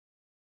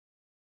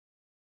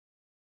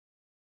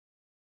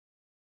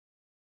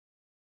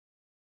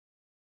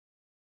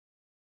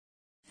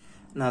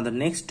Now the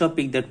next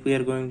topic that we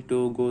are going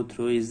to go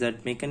through is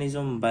that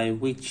mechanism by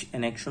which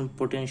an action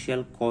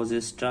potential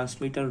causes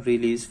transmitter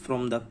release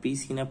from the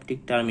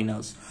presynaptic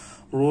terminals.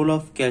 Role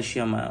of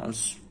calcium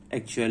ions,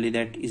 actually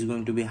that is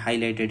going to be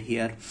highlighted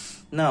here.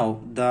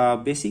 Now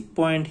the basic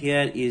point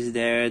here is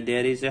that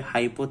there is a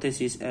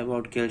hypothesis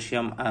about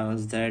calcium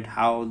ions, that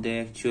how they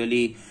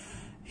actually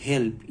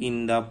help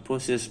in the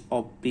process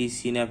of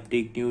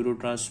presynaptic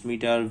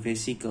neurotransmitter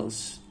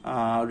vesicles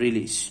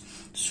release.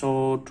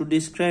 So to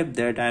describe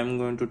that, I am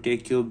going to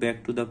take you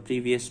back to the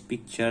previous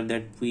picture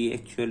that we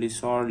actually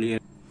saw earlier.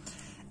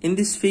 In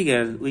this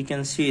figure, we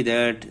can see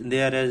that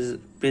there is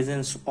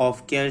presence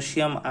of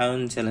calcium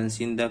ion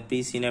channels in the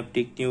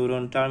presynaptic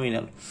neuron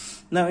terminal.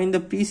 Now, in the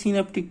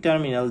presynaptic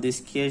terminal, these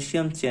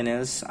calcium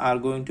channels are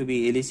going to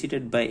be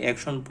elicited by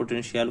action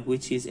potential,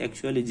 which is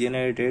actually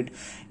generated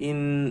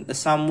in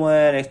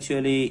somewhere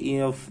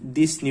actually of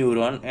this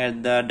neuron,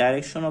 and the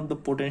direction of the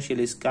potential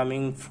is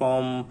coming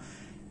from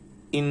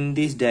in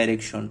this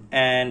direction,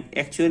 and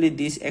actually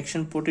this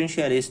action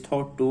potential is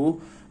thought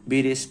to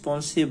be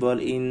responsible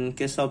in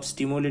case of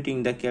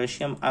stimulating the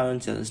calcium ion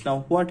channels.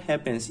 Now what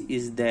happens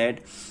is that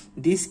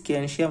this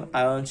calcium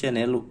ion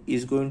channel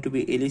is going to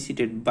be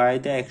elicited by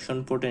the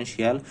action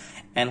potential,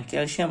 and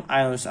calcium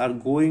ions are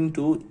going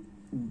to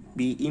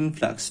be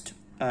influxed,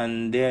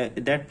 and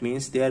that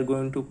means they are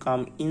going to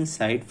come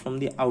inside from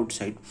the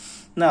outside.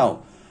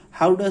 Now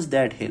how does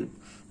that help?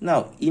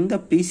 Now, in the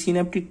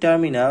presynaptic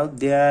terminal,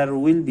 there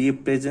will be a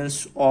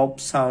presence of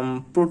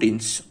some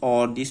proteins,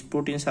 or these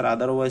proteins are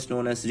otherwise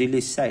known as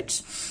release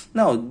sites.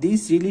 Now,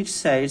 these release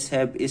sites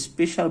have a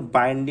special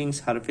binding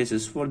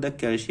surfaces for the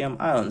calcium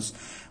ions.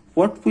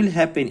 What will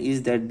happen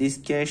is that these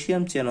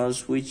calcium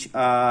channels, which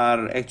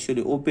are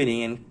actually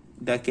opening and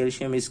the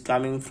calcium is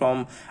coming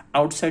from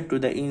outside to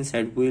the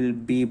inside, will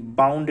be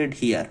bounded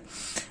here.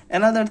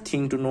 Another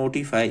thing to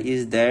notify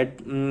is that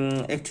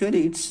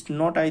actually it's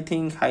not, I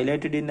think,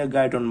 highlighted in the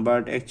guyton,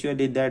 but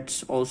actually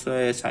that's also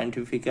a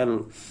scientific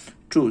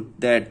truth,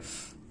 that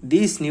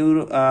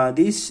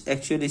this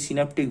actually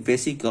synaptic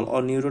vesicle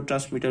or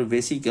neurotransmitter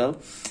vesicle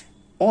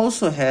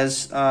also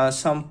has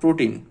some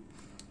protein.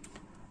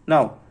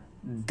 Now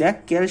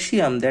that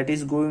calcium that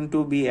is going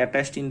to be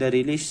attached in the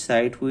release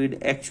site will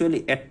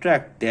actually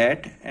attract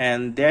that,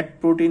 and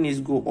that protein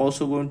is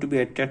also going to be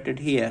attracted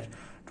here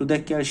to the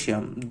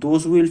calcium.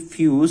 Those will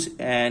fuse,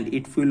 and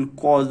it will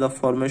cause the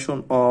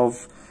formation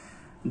of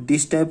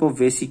this type of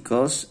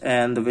vesicles,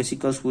 and the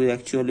vesicles will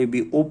actually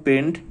be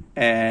opened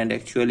and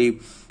actually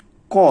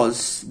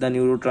cause the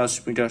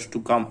neurotransmitters to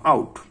come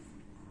out.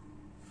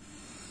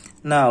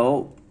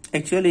 Now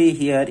actually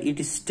here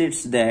it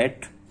states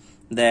that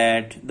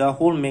the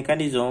whole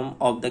mechanism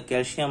of the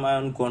calcium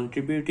ion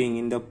contributing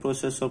in the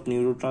process of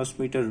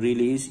neurotransmitter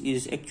release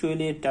is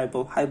actually a type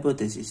of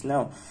hypothesis.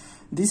 Now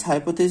this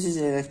hypothesis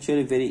is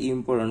actually very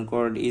important,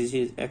 because it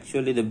is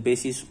actually the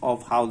basis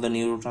of how the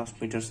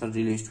neurotransmitters are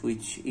released,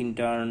 which in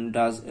turn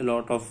does a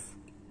lot of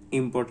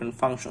important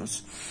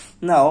functions.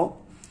 Now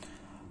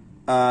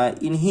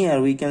in here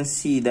we can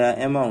see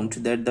the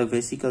amount that the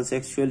vesicles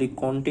actually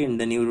contain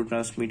the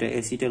neurotransmitter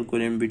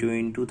acetylcholine.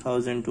 Between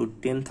 2000 to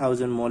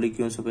 10,000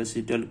 molecules of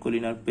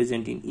acetylcholine are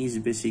present in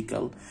each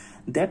vesicle.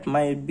 That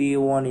might be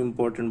one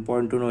important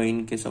point to know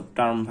in case of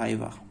term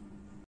viva.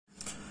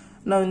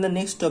 Now in the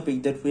next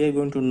topic that we are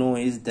going to know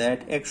is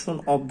that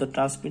action of the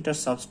transmitter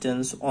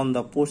substance on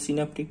the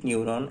postsynaptic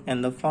neuron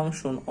and the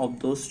function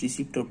of those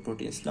receptor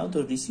proteins. Now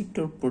the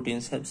receptor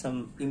proteins have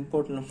some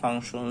important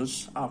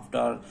functions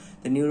after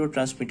the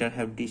neurotransmitter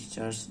have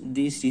discharged.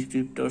 These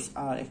receptors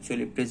are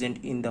actually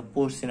present in the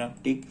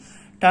postsynaptic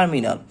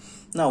terminal.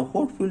 Now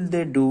what will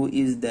they do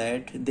is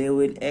that they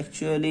will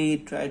actually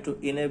try to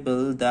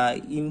enable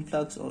the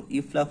influx or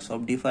efflux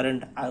of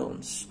different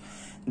ions.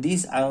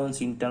 These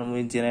ions in turn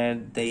will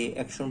generate the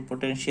action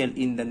potential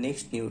in the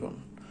next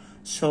neuron.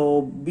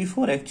 So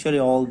before actually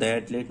all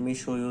that, let me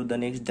show you the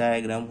next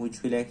diagram,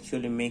 which will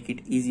actually make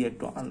it easier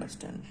to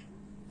understand.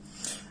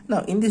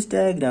 Now in this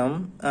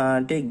diagram,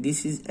 take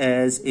this is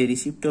as a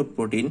receptor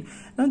protein.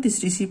 Now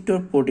this receptor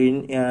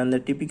protein and the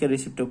typical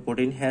receptor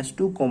protein has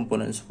two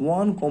components.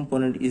 One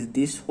component is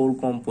this whole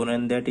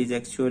component that is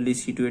actually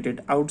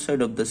situated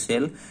outside of the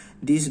cell,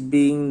 this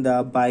being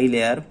the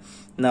bilayer.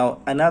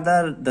 Now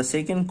the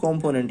second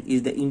component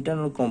is the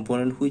internal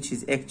component, which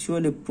is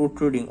actually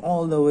protruding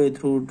all the way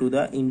through to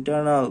the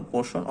internal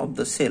portion of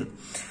the cell.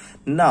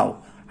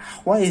 Now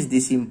why is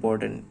this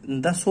important?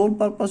 The sole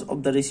purpose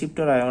of the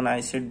receptor ion, I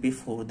said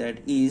before, that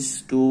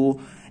is to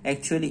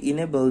actually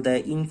enable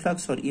the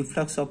influx or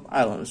efflux of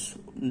ions.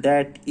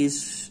 That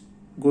is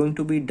going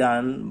to be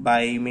done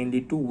by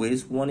mainly two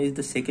ways. One is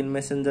the second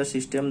messenger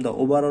system. The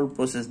overall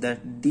process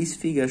that this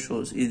figure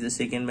shows is the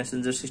second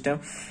messenger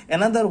system.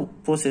 Another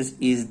process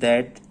is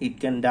that it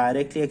can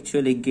directly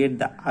actually get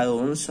the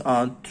ions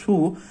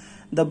through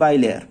the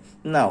bilayer.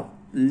 Now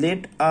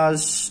let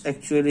us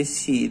actually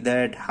see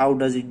that how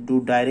does it do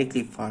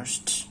directly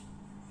first.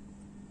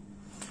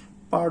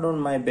 Pardon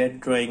my bad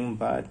drawing,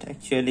 but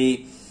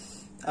actually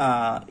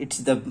it's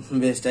the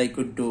best I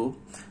could do.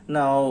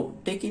 Now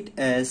take it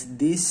as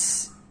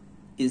this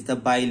is the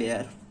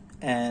bilayer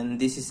and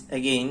this is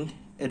again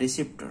a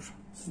receptor.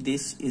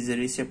 This is a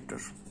receptor.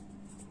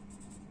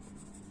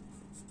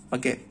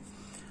 Okay,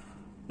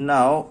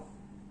 now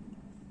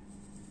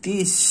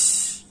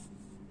this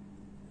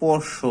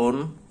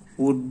portion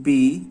would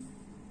be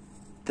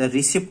the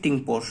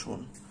recepting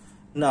portion.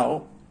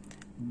 Now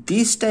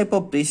this type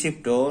of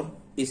receptor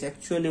is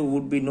actually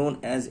would be known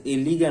as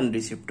a ligand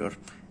receptor.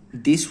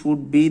 This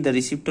would be the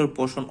receptor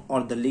portion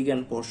or the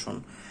ligand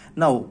portion.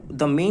 Now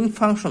the main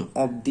function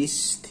of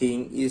this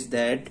thing is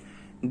that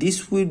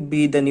this would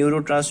be the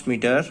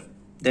neurotransmitter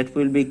that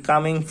will be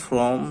coming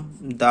from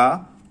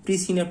the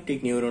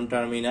presynaptic neuron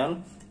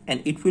terminal,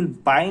 and it will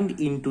bind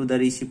into the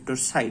receptor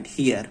site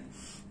here.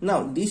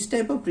 Now this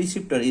type of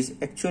receptor is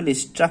actually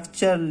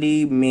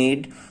structurally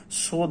made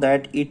so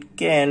that it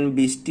can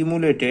be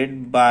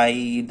stimulated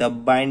by the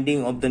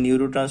binding of the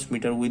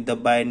neurotransmitter with the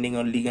binding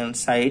on ligand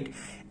site,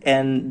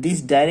 and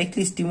this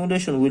directly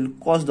stimulation will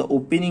cause the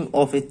opening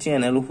of a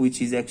channel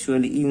which is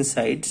actually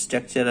inside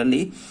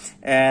structurally,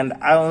 and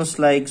ions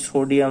like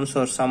sodiums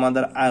or some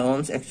other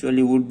ions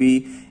actually would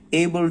be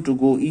able to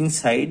go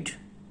inside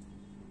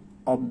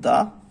of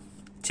the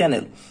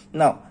channel.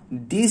 Now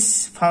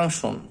this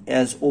function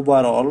as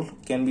overall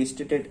can be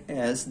stated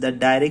as the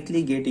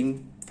directly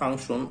getting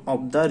function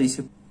of the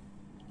receptor.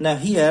 Now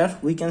here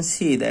we can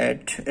see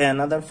that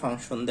another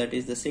function, that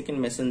is the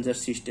second messenger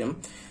system.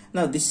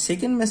 Now this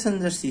second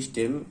messenger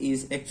system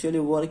is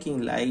actually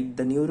working like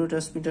the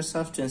neurotransmitter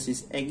substance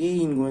is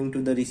again going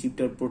to the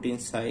receptor protein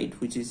site,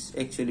 which is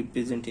actually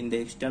present in the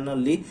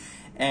externally,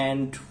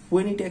 and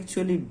when it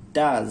actually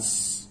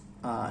does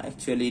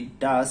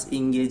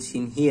engage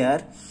in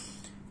here,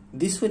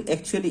 this will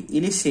actually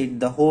elicit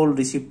the whole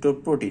receptor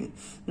protein.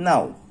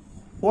 Now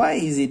why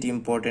is it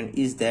important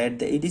is that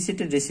the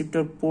elicited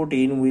receptor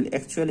protein will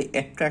actually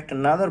attract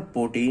another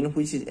protein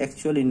which is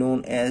actually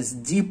known as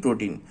G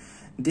protein.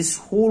 This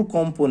whole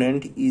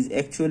component is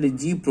actually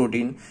G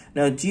protein.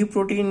 Now G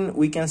protein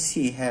we can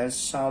see has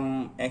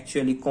some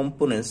actually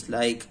components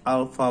like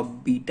alpha,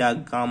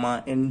 beta,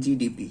 gamma and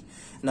GDP.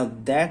 Now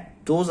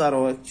those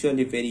are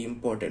actually very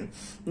important.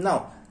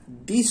 Now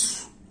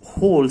this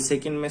whole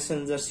second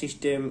messenger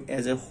system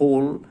as a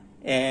whole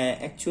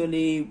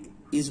actually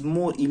is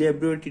more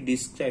elaborately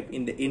described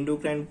in the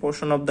endocrine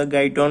portion of the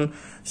guyton.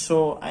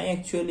 So I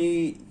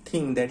actually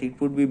think that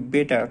it would be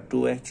better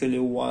to actually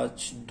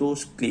watch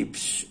those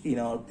clips in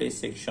our play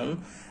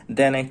section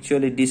than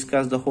actually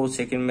discuss the whole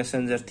second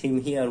messenger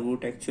theme here.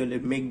 Would actually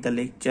make the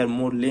lecture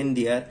more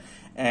lengthier,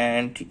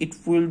 and it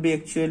will be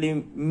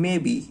actually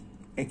maybe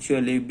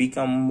actually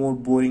become more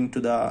boring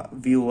to the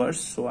viewers.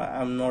 So I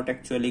am not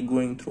actually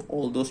going through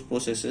all those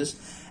processes.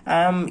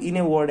 I am in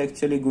a word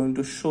actually going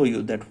to show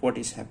you that what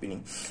is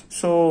happening.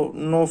 So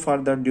no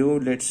further ado,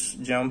 let's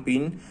jump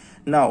in.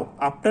 Now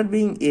after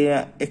being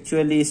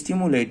actually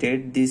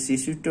stimulated, this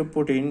receptor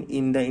protein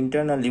in the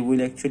internally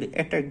will actually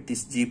attack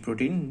this G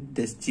protein.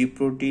 This G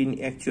protein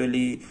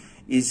actually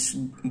is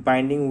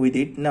binding with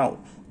it. Now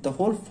the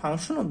whole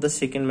function of the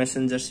second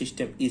messenger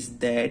system is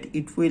that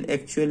it will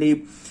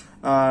actually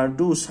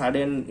do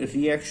certain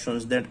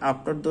reactions, that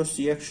after those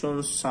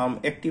reactions some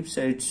active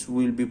sites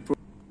will be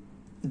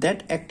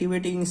that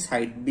activating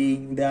site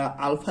being the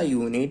alpha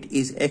unit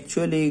is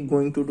actually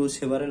going to do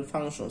several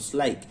functions.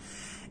 Like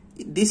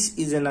this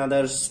is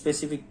another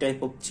specific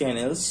type of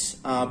channels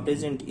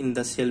present in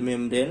the cell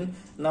membrane.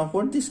 Now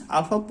what this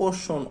alpha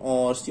portion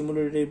or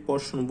stimulated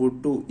portion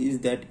would do is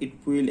that it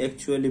will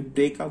actually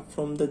break up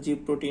from the G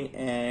protein,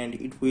 and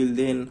it will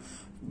then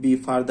be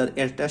further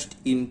attached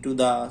into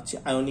the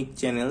ionic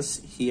channels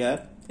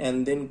here,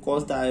 and then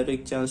cause the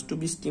ionic channels to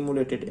be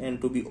stimulated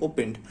and to be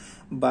opened.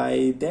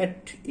 By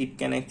that it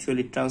can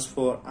actually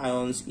transfer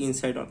ions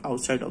inside or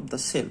outside of the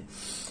cell.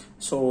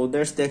 So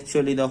that's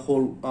actually the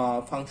whole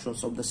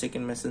functions of the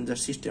second messenger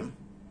system.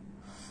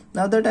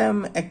 Now that I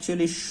am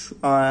actually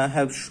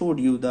have showed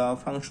you the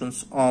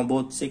functions of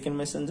both second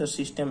messenger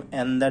system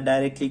and the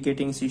directly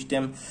getting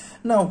system,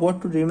 now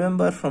what to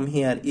remember from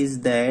here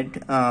is that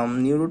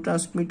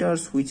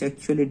neurotransmitters which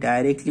actually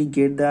directly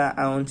get the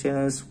ion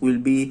channels will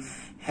be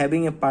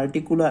having a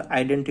particular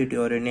identity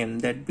or a name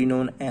that be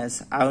known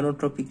as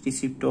ionotropic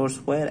receptors,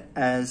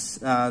 whereas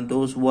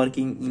those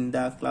working in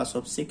the class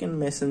of second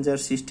messenger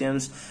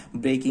systems,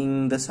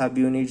 breaking the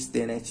subunits,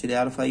 then actually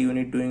alpha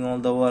unit doing all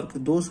the work,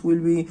 those will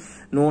be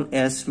known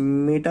as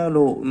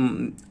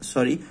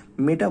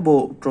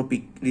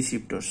metabotropic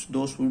receptors.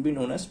 Those will be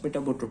known as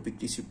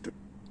metabotropic receptors.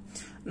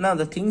 Now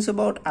the things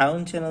about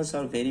ion channels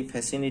are very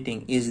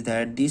fascinating is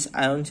that these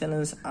ion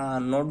channels are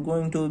not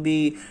going to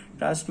be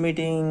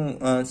transmitting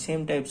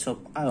same types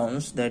of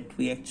ions that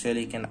we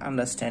actually can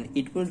understand.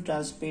 It will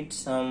transmit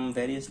some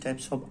various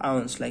types of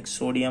ions like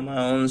sodium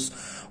ions,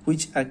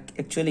 which are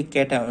actually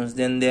cations.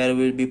 Then there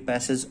will be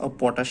passage of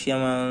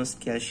potassium ions,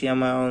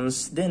 calcium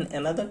ions. Then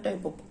another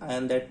type of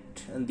ion that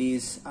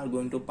these are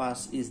going to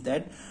pass is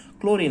that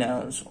chlorine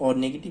ions or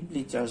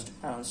negatively charged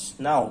ions.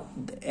 Now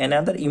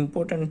another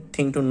important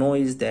thing to know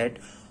is that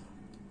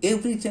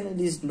every channel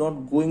is not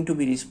going to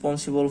be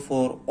responsible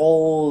for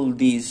all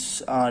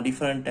these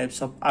different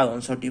types of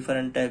ions or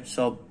different types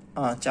of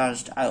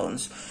charged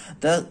ions.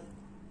 The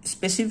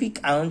specific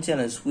ion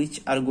channels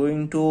which are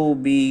going to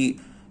be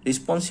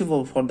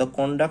responsible for the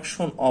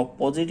conduction of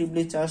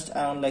positively charged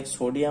ion like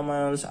sodium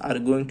ions are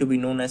going to be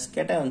known as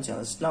cation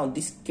channels. Now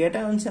these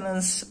cation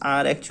channels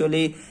are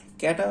actually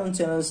cation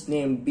channels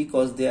named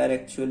because they are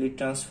actually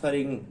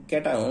transferring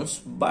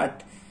cations,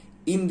 but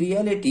in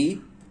reality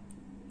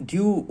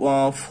due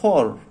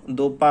for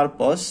the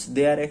purpose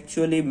they are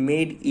actually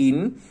made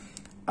in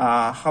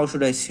how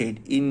should I say it,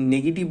 in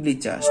negatively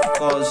charged,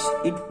 because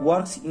it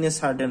works in a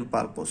certain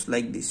purpose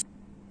like this.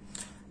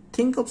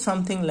 Think of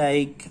something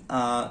like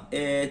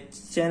a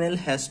channel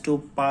has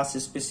to pass a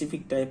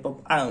specific type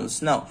of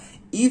ions. Now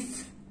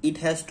if it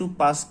has to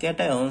pass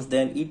cations,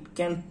 then it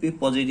can be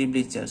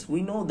positively charged.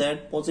 We know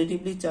that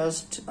positively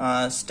charged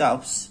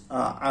ions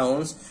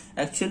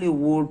actually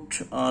would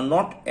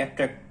not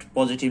attract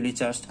positively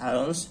charged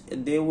ions,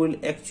 they will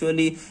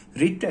actually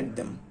retract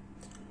them.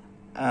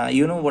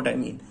 You know what I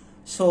mean.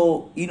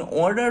 So in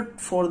order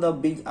for the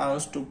big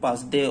ions to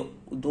pass,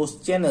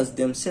 those channels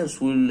themselves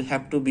will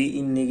have to be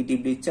in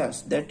negatively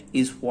charged. That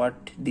is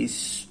what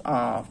this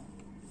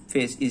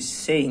phase is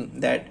saying,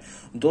 that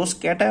those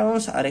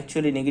cations are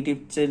actually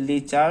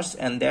negatively charged,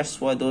 and that's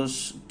why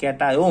those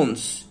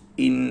cations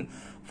in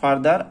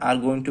further are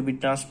going to be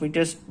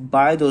transmitted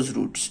by those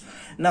routes.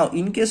 Now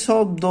in case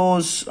of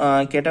those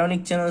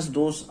cationic channels,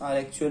 those are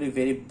actually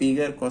very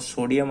bigger because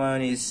sodium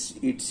ion is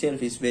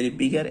itself is very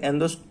bigger,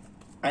 and those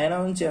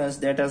anion channels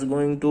that are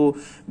going to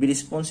be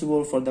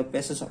responsible for the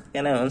passage of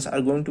anions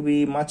are going to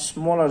be much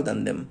smaller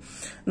than them.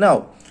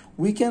 Now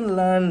we can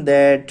learn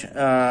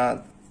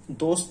that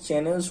those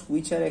channels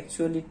which are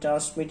actually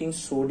transmitting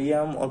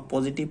sodium or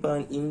positive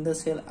ion in the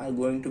cell are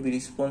going to be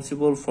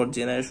responsible for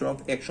generation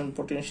of action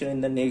potential in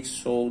the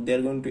next. So they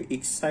are going to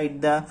excite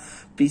the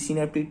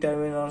presynaptic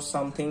terminal or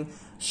something,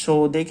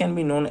 so they can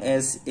be known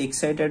as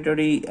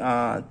excitatory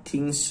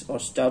things or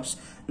stuffs.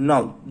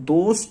 Now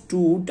those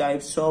two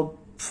types of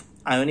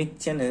ionic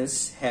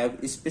channels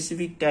have a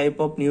specific type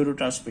of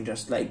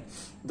neurotransmitters, like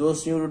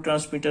those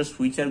neurotransmitters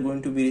which are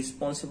going to be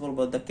responsible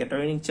for the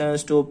cationic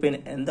channels to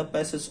open and the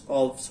passage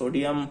of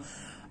sodium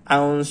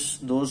ions.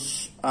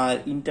 Those are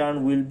in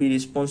turn will be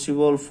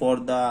responsible for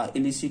the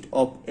elicit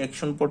of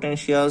action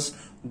potentials.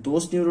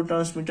 Those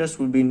neurotransmitters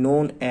will be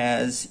known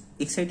as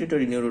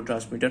excitatory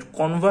neurotransmitter.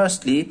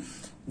 Conversely,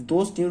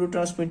 those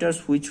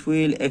neurotransmitters which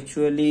will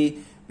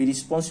actually be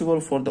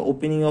responsible for the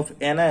opening of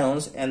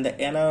anions, and the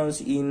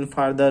anions in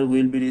further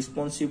will be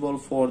responsible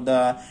for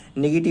the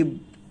negative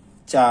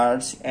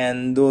charge,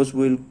 and those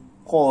will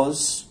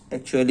cause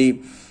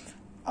actually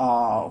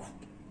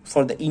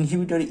for the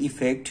inhibitory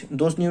effect.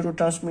 Those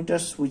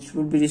neurotransmitters which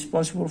will be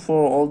responsible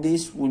for all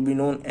this will be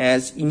known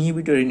as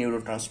inhibitory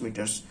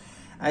neurotransmitters.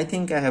 I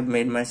think I have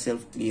made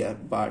myself clear,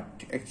 but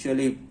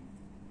actually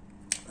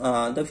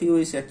the view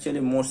is actually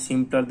more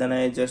simpler than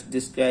I just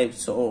described.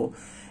 So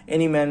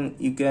any man,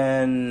 you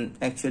can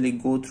actually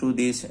go through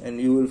this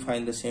and you will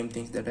find the same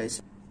things that I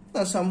said.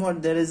 Now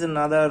somewhat there is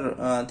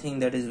another thing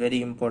that is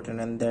very important,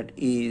 and that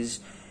is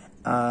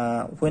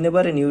whenever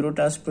a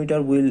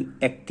neurotransmitter will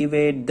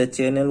activate, the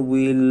channel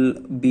will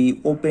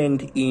be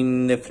opened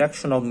in a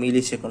fraction of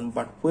millisecond,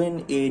 but when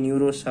a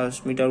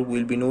neurotransmitter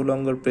will be no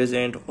longer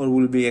present or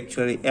will be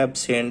actually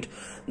absent,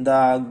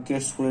 the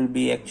gates will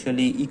be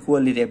actually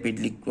equally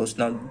rapidly closed.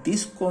 Now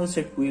this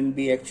concept will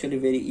be actually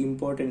very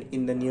important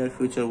in the near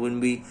future when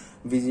we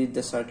visit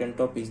the certain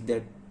topics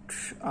that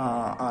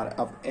are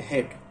up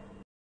ahead.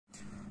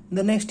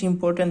 The next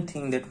important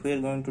thing that we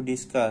are going to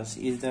discuss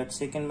is that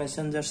second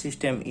messenger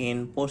system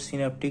in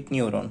postsynaptic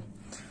neuron.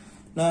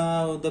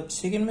 Now the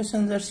second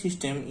messenger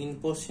system in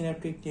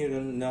postsynaptic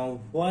neuron, now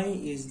why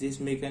is this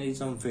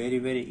mechanism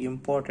very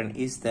important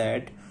is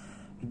that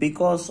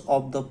because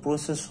of the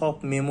process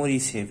of memory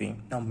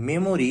saving. Now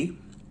memory,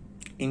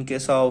 in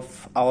case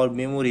of our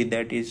memory,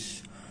 that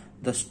is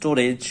the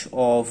storage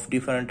of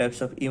different types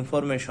of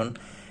information,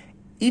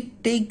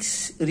 it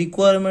takes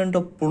requirement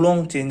of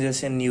prolonged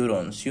changes in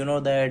neurons. You know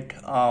that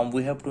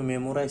we have to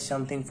memorize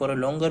something for a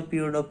longer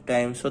period of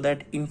time, so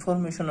that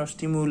information or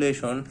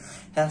stimulation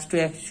has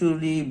to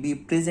actually be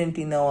present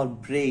in our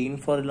brain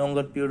for a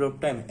longer period of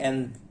time,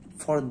 and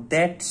for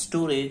that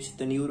storage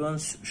the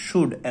neurons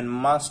should and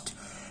must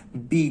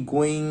be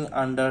going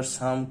under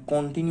some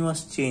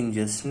continuous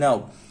changes.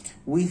 Now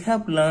we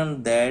have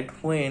learned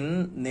that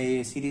when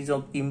the series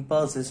of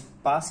impulses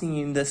passing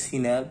in the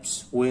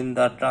synapse, when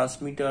the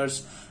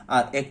transmitters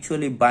are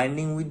actually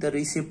binding with the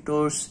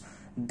receptors,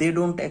 they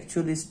don't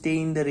actually stay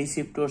in the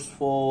receptors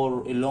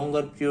for a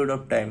longer period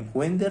of time.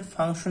 When their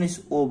function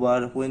is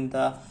over, when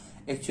the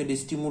actually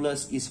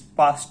stimulus is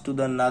passed to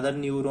the another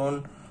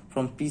neuron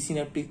from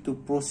presynaptic to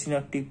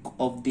postsynaptic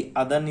of the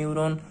other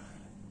neuron,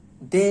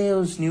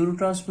 those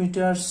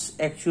neurotransmitters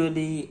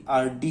actually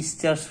are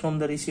discharged from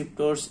the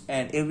receptors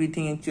and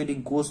everything actually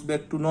goes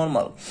back to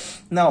normal.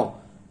 Now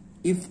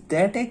If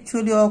that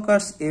actually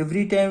occurs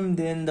every time,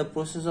 then the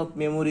process of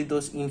memory,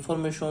 those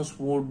informations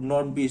would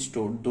not be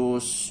stored,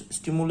 those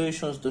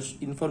stimulations, those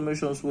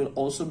informations will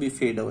also be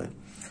fade away.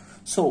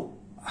 So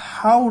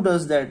how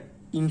does that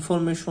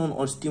information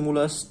or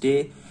stimulus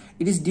stay?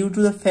 It is due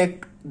to the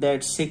fact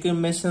that second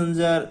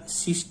messenger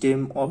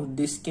system of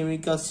this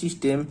chemical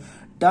system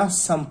does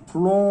some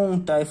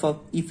prolonged type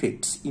of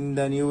effects in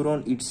the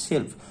neuron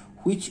itself,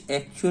 which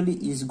actually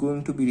is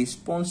going to be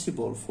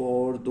responsible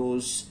for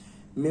those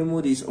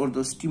memories or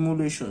those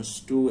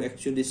stimulations to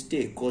actually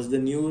stay, because the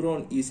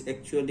neuron is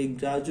actually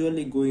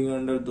gradually going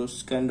under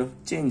those kind of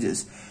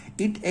changes.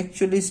 It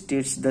actually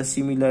states the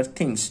similar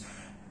things.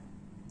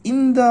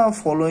 In the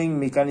following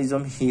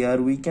mechanism here,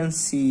 we can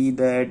see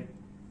that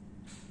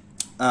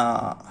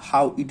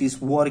how it is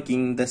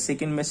working. The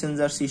second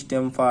messenger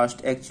system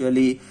first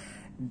actually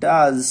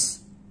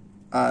does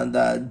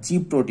the G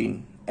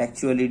protein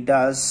actually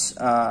does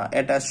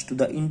attach to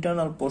the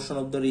internal portion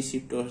of the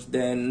receptors.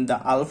 Then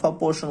the alpha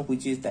portion,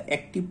 which is the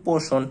active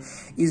portion,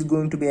 is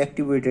going to be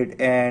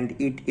activated and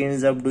it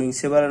ends up doing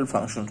several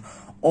functions.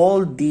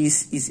 All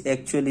this is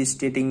actually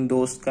stating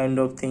those kind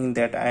of things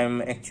that I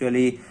am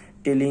actually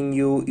telling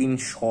you in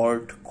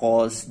short,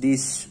 cause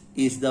this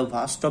is the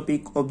vast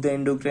topic of the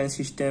endocrine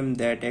system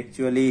that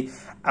actually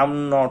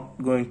I'm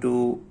not going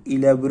to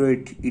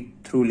elaborate it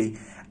thoroughly.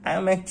 I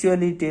am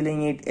actually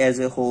telling it as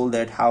a whole,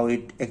 that how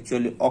it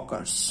actually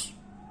occurs.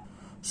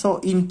 So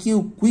in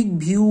quick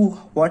view,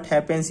 what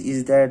happens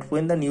is that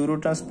when the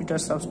neurotransmitter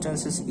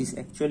substances is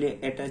actually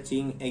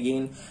attaching,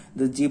 again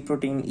the G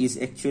protein is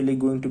actually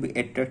going to be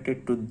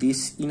attracted to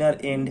this inner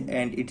end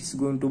and it is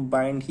going to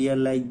bind here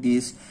like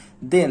this.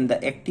 Then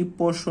the active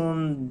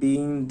portion,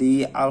 being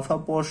the alpha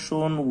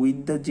portion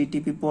with the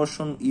GTP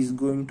portion, is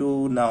going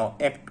to now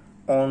act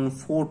on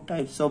 4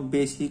 types of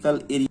basic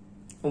areas.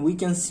 We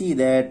can see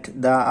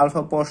that the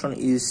alpha portion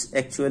is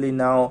actually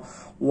now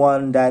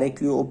one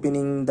directly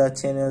opening the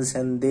channels,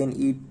 and then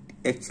it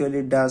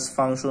actually does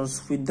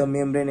functions with the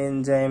membrane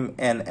enzyme,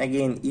 and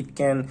again it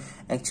can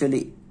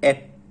actually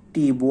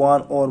active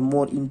one or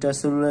more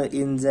intercellular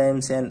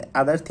enzymes, and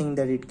other thing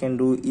that it can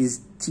do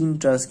is gene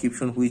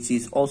transcription, which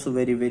is also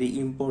very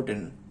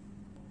important.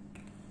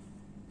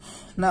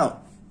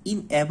 Now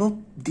in above,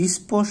 this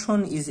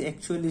portion is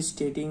actually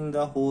stating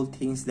the whole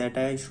things that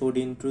I showed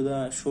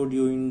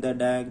you in the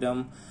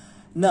diagram.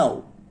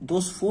 Now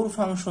those 4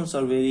 functions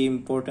are very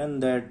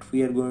important that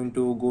we are going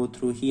to go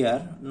through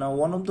here. Now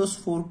one of those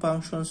 4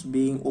 functions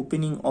being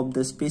opening of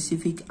the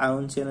specific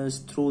ion channels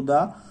through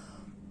the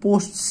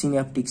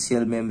postsynaptic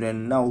cell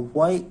membrane. Now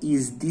why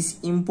is this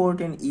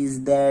important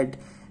is that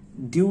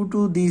due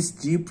to this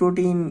G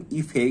protein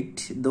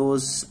effect,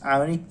 those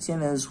ionic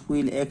channels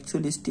will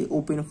actually stay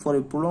open for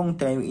a prolonged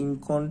time, in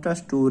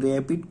contrast to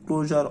rapid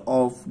closure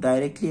of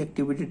directly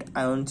activated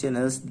ion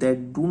channels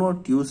that do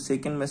not use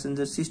second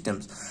messenger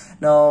systems.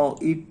 Now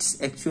it's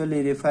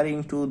actually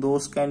referring to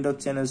those kind of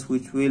channels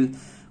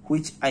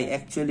which I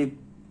actually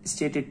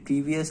stated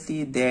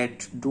previously,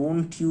 that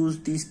don't use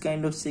this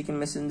kind of second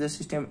messenger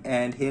system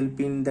and help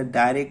in the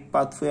direct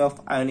pathway of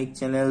ionic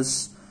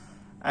channels.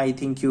 I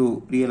think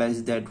you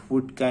realize that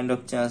what kind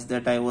of channels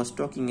that I was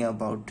talking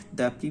about.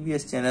 The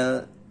previous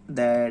channel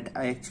that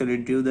I actually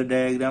drew the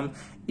diagram,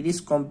 it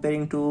is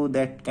comparing to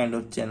that kind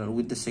of channel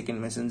with the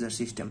second messenger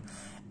system.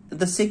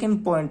 The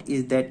second point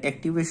is that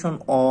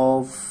activation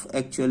of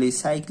actually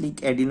cyclic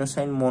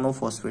adenosine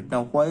monophosphate.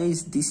 Now why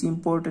is this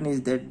important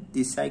is that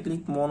the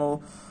cyclic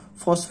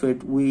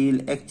monophosphate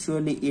will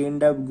actually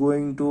end up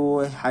going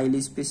to a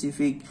highly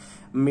specific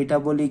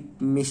metabolic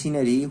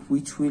machinery,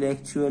 which will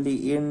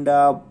actually end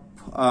up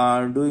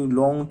doing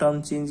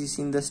long-term changes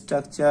in the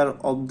structure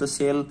of the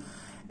cell.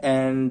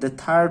 And the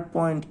third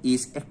point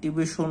is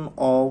activation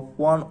of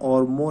one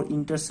or more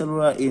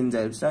intercellular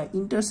enzymes. Now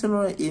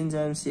intercellular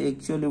enzymes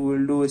actually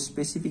will do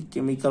specific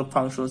chemical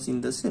functions in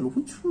the cell,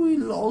 which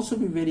will also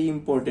be very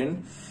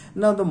important.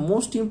 Now the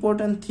most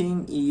important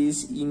thing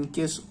is, in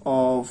case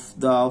of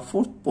the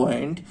fourth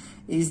point,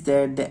 is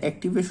that the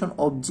activation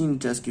of gene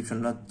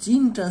transcription. Now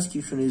gene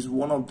transcription is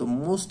one of the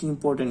most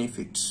important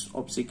effects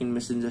of second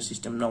messenger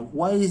system. Now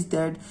why is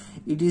that?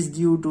 It is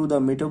due to the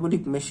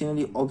metabolic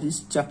machinery of this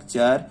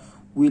structure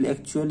will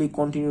actually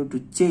continue to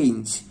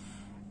change,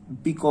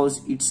 because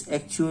it's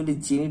actually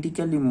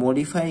genetically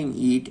modifying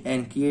it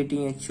and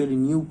creating actually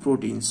new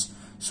proteins.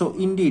 So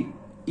indeed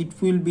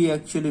it will be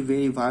actually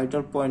very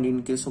vital point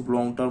in case of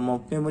long term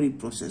of memory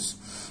process.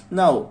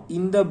 Now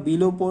in the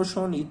below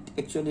portion, it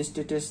actually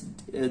states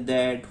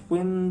that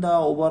when the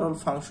overall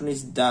function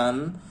is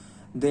done,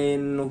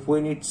 then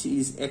when it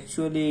is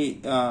actually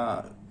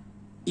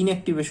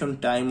inactivation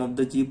time of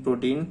the G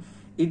protein,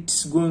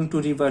 it's going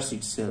to reverse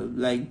itself.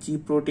 Like G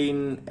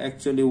protein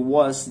actually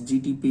was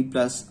GTP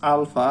plus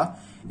alpha,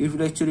 it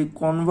will actually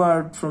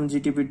convert from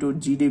GTP to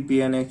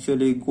GDP and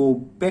actually go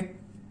back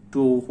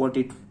to what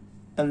it,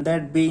 and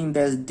that being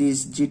that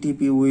this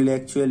GTP will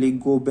actually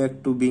go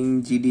back to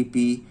being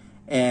GDP,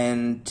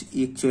 and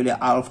actually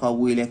alpha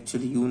will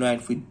actually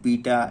unite with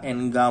beta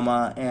and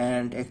gamma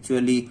and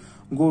actually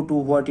go to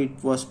what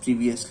it was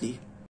previously.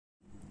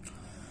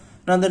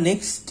 Now the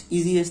next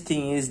easiest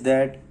thing is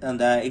that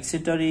the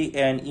excitatory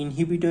and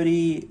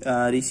inhibitory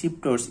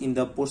receptors in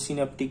the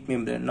postsynaptic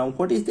membrane. Now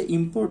what is the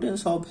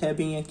importance of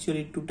having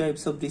actually two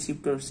types of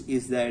receptors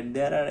is that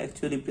there are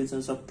actually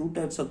presence of two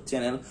types of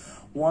channel.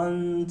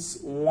 One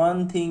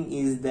thing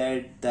is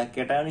that the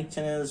cationic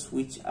channels,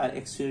 which are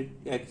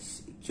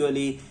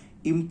actually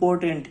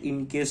important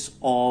in case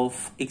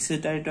of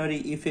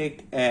excitatory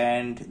effect,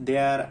 and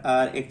there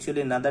are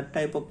actually another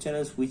type of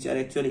channels which are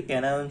actually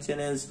anion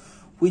channels,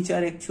 which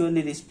are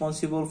actually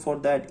responsible for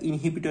that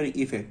inhibitory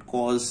effect,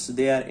 because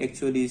they are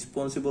actually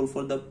responsible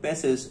for the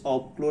passage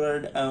of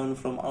chloride ion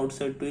from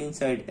outside to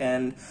inside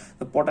and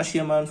the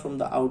potassium ion from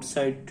the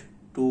outside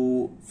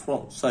to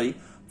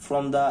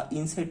from the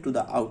inside to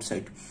the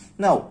outside.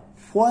 Now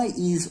why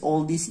is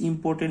all this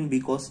important?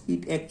 Because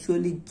it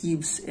actually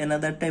gives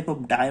another type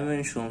of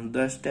dimension,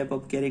 this type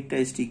of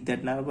characteristic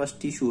that nervous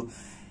tissue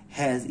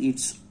has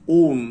its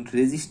own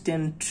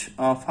resistant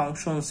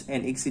functions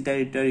and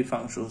excitatory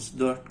functions.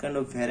 That kind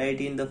of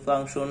variety in the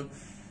function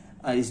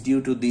is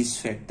due to this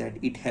fact that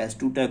it has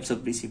two types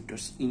of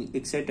receptors, in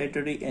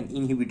excitatory and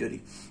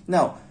inhibitory.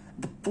 Now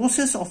the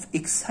process of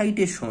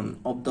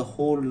excitation of the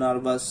whole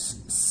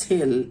nervous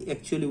cell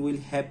actually will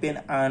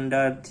happen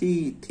under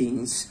three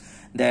things.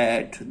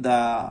 That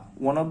the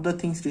one of the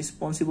things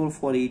responsible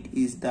for it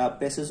is the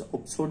passage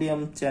of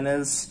sodium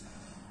channels,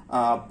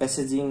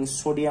 passaging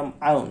sodium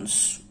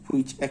ions,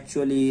 which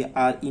actually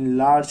are in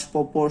large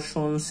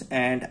proportions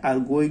and are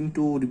going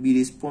to be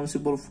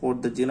responsible for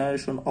the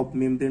generation of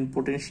membrane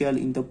potential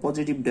in the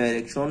positive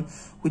direction,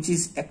 which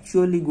is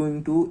actually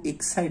going to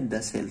excite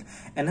the cell.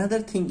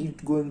 Another thing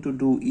it's going to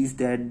do is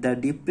that the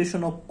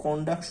depression of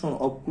conduction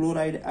of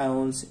chloride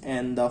ions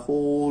and the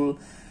whole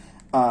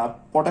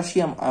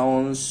potassium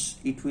ions,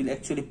 it will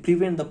actually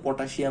prevent the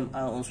potassium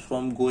ions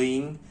from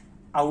going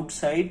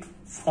outside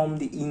from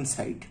the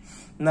inside.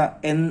 Now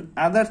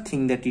another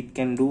thing that it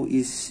can do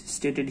is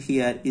stated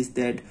here is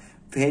that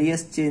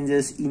various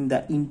changes in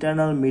the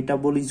internal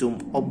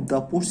metabolism of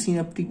the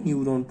postsynaptic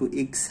neuron to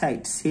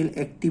excite cell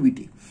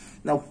activity.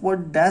 Now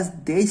what does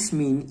this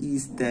mean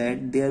is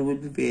that there will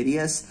be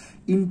various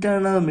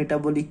internal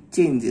metabolic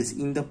changes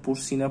in the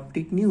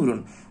postsynaptic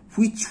neuron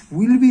which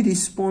will be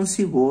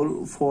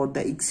responsible for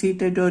the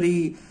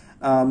excitatory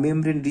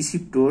membrane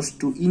receptors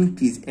to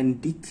increase and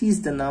decrease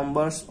the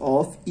numbers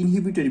of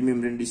inhibitory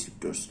membrane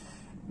receptors.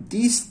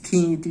 These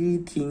three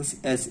things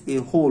as a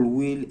whole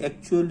will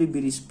actually be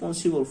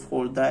responsible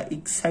for the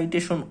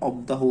excitation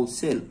of the whole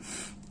cell.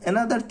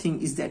 Another thing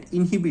is that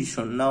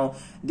inhibition. Now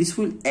this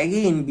will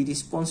again be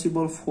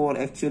responsible for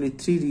actually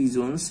three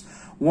reasons.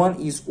 One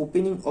is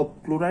opening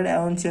of chloride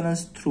ion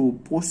channels through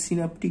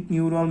postsynaptic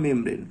neural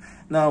membrane.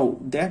 Now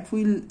that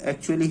will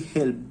actually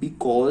help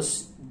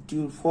because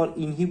for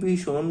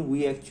inhibition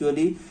we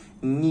actually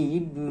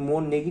need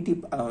more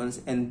negative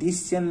ions, and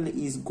this channel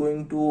is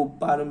going to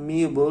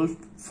permeable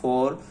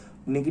for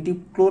negative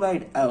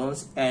chloride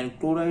ions, and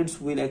chlorides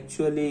will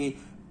actually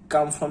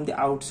come from the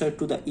outside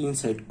to the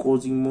inside,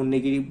 causing more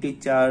negatively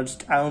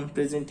charged ion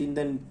present in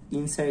the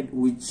inside,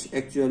 which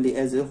actually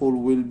as a whole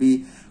will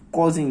be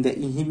causing the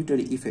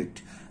inhibitory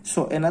effect.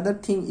 So another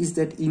thing is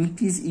that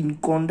increase in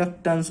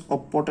conductance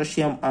of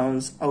potassium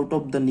ions out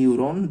of the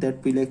neuron,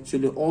 that will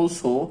actually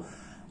also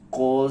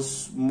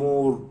cause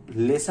more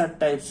lesser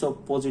types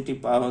of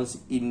positive ions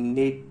in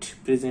net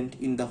present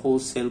in the whole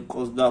cell,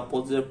 because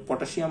the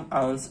potassium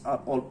ions are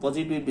all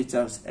positively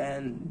charged,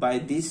 and by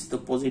this the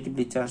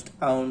positively charged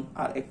ions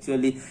are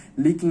actually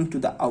leaking to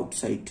the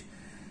outside.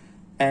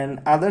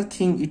 And other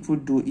thing it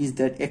would do is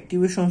that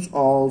activations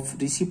of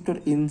receptor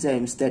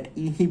enzymes that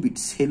inhibit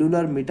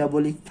cellular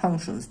metabolic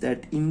functions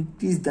that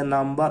increase the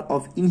number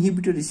of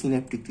inhibitory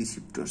synaptic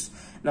receptors.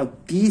 Now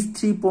these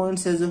 3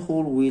 points as a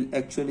whole will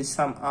actually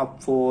sum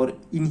up for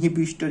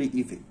inhibitory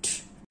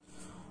effect.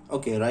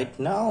 Okay, right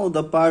now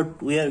the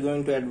part we are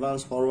going to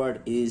advance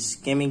forward is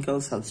chemical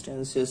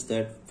substances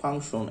that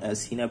function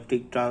as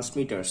synaptic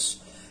transmitters.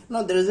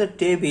 Now there is a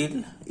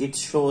table, it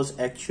shows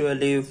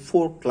actually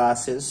 4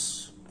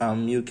 classes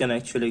you can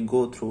actually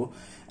go through,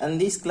 and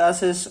these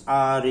classes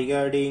are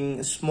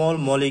regarding small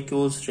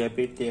molecules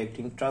rapidly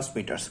acting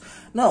transmitters.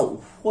 Now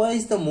why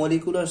is the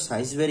molecular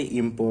size very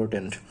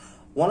important?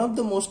 One of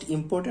the most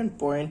important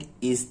point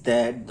is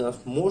that the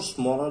more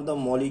smaller the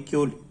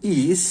molecule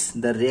is,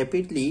 the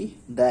rapidly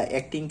the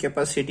acting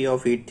capacity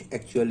of it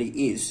actually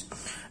is.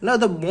 Now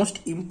the most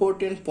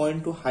important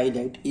point to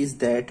highlight is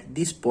that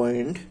this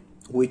point,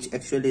 which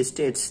actually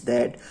states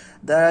that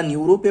the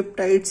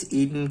neuropeptides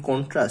in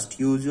contrast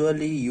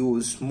usually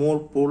use more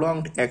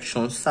prolonged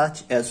actions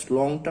such as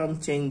long-term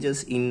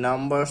changes in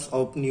numbers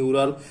of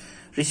neural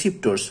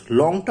receptors,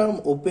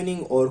 long-term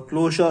opening or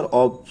closure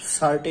of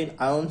certain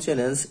ion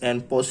channels,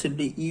 and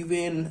possibly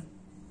even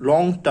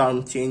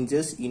long-term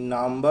changes in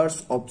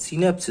numbers of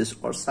synapses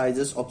or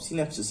sizes of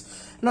synapses.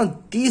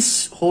 Now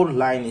this whole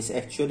line is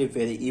actually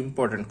very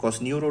important because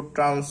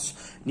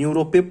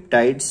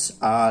neuropeptides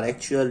are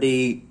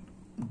actually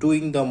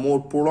doing the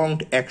more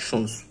prolonged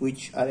actions,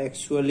 which are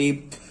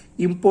actually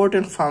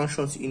important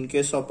functions in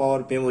case of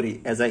our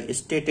memory. As I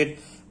stated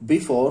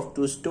before,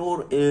 to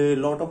store a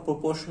lot of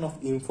proportion of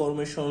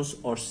informations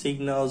or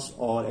signals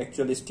or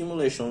actually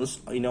stimulations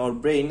in our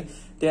brain,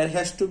 there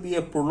has to be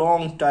a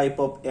prolonged type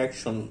of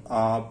action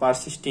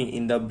persisting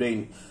in the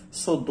brain.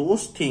 So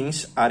those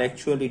things are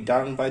actually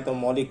done by the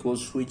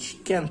molecules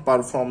which can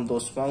perform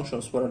those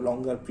functions for a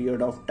longer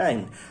period of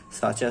time,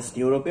 such as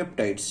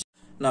neuropeptides.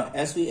 Now,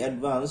 as we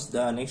advance,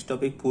 the next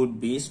topic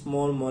would be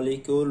small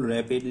molecule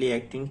rapidly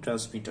acting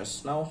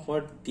transmitters. Now,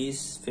 what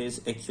this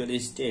phase actually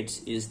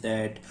states is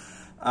that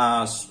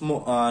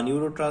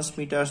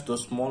neurotransmitters,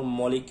 those small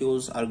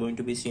molecules, are going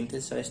to be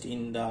synthesized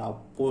in the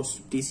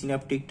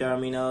post-synaptic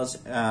terminals,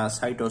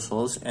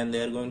 cytosols, and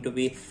they are going to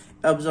be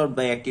absorbed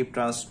by active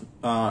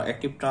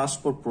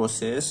transport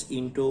process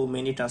into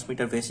many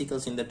transmitter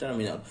vesicles in the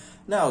terminal.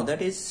 Now,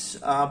 that is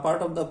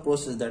part of the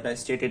process that I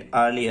stated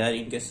earlier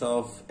in case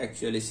of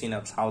actually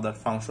synapse. How that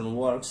function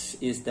works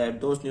is that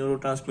those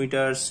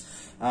neurotransmitters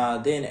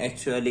then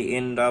actually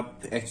end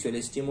up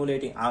actually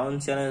stimulating ion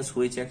channels,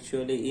 which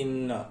actually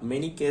in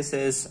many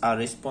cases are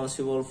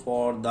responsible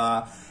for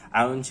the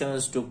ion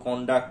channels to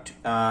conduct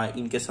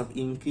in case of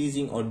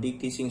increasing or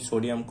decreasing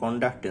sodium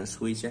conductance,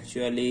 which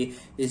actually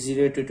is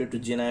related to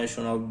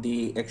generation of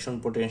the action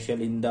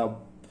potential in the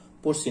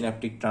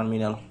postsynaptic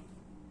terminal.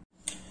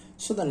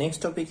 So the next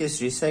topic is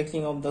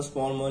recycling of the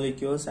small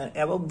molecules, and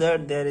above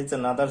that there is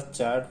another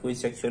chart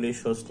which actually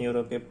shows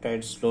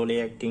neuropeptides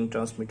slowly acting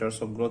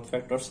transmitters of growth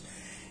factors.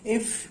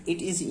 If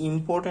it is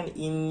important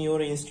in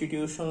your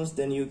institutions,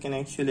 then you can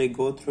actually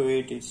go through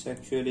it. It's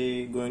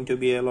actually going to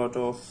be a lot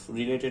of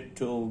related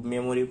to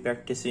memory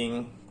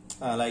practicing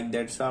like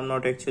that, so I'm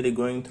not actually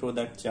going through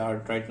that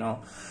chart right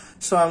now.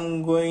 So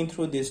I'm going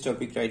through this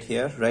topic right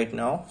here right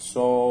now.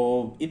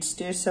 So it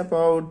states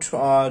about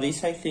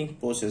recycling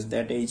process,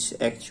 that is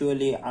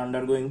actually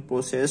undergoing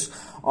process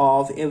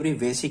of every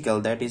vesicle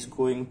that is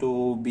going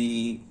to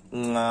be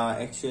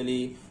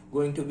actually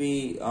going to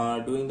be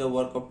doing the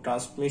work of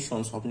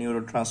transmissions of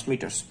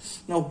neurotransmitters.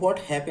 Now what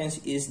happens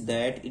is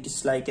that it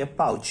is like a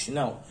pouch.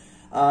 Now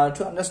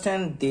to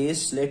understand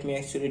this, let me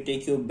actually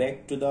take you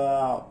back to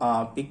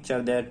the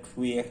picture that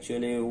we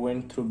actually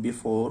went through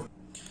before.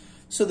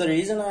 So the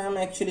reason I am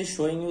actually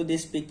showing you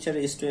this picture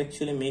is to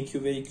actually make you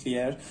very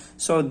clear.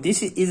 So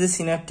this is a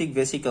synaptic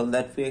vesicle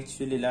that we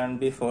actually learned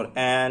before,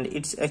 and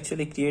it's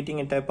actually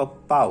creating a type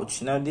of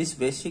pouch. Now this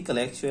vesicle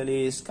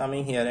actually is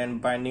coming here and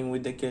binding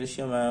with the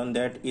calcium ion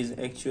that is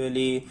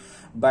actually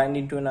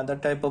binding to another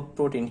type of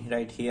protein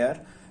right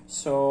here.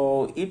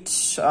 So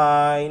it's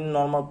in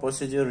normal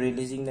procedure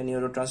releasing the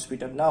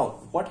neurotransmitter. Now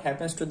what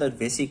happens to the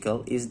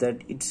vesicle is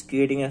that it's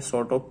creating a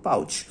sort of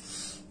pouch.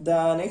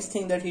 The next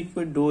thing that it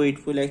will do,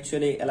 it will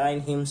actually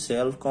align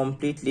himself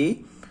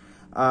completely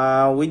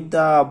with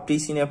the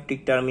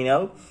presynaptic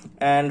terminal,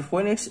 and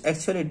when it's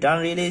actually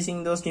done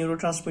releasing those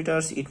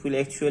neurotransmitters, it will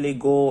actually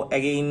go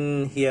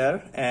again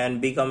here and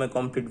become a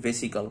complete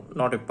vesicle,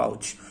 not a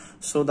pouch.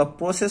 So the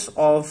process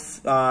of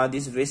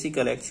this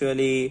vesicle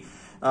actually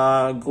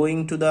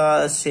going to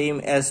the same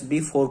as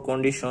before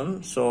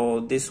condition. So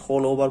this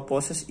whole over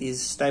process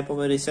is type of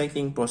a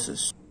recycling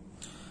process.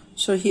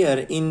 So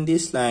here in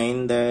this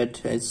line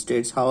that it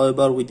states,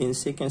 however, within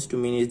seconds to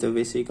minutes, the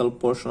vesicle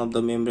portion of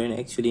the membrane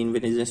actually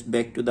invages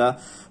back to the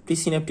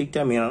presynaptic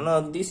terminal.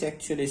 Now this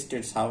actually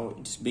states how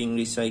it's being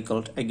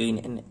recycled again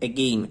and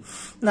again.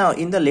 Now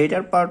in the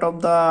later part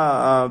of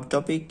the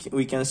topic,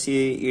 we can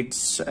see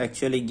it's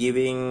actually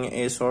giving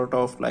a sort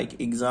of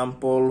like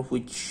example,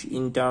 which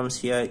in terms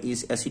here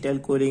is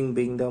acetylcholine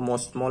being the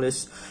most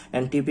smallest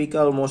and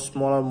typical most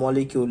smaller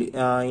molecule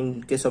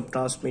in case of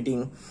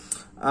transmitting.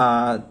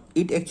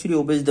 It actually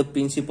obeys the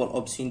principle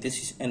of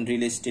synthesis and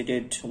release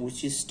stated,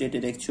 which is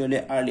stated actually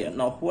earlier.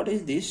 Now what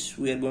is this?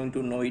 We are going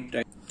to know it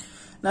right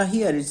now.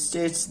 Here it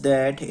states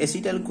that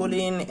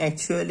acetylcholine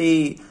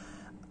actually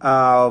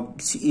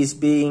is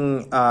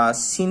being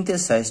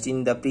synthesized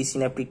in the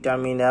presynaptic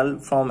terminal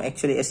from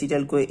actually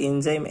acetyl-CoA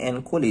enzyme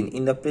and choline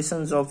in the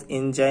presence of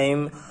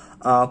enzyme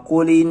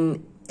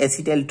choline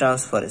acetyl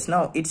transferase.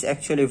 Now it's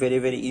actually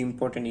very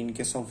important in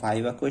case of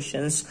viva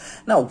questions.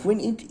 Now when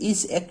it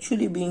is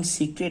actually being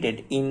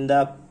secreted in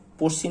the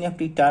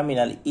postsynaptic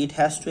terminal, it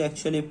has to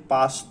actually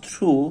pass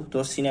through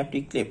the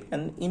synaptic cleft,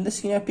 and in the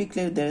synaptic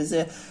cleft there is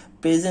a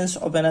presence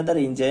of another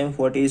enzyme,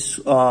 what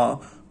is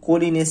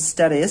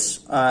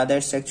cholinesterase.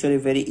 That's actually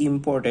very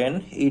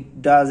important.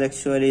 It does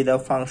actually the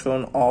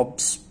function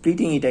of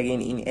splitting it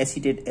again in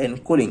acetate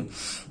and choline.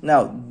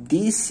 Now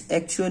this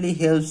actually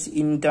helps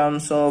in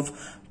terms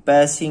of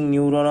passing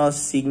neuronal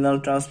signal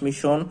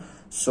transmission.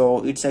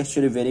 So it's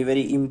actually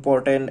very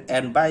important,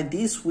 and by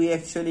this we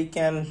actually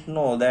can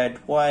know that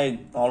why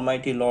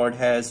Almighty Lord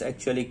has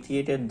actually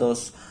created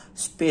those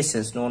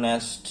spaces known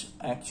as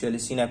actually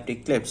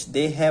synaptic clefts.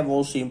 They have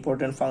also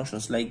important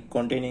functions like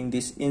containing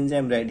this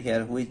enzyme right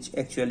here, which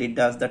actually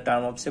does the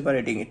term of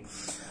separating it.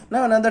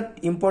 Now another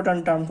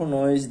important term to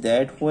know is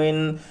that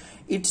when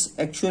it's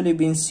actually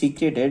been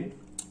secreted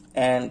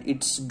and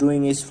it's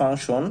doing its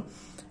function,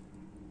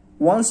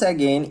 once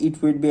again it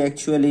will be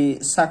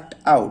actually sucked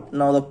out.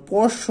 Now the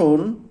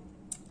portion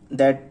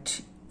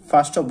that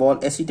first of all,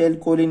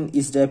 acetylcholine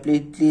is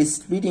rapidly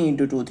splitting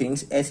into two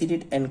things,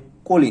 acetate and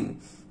choline.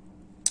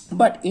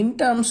 But in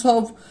terms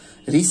of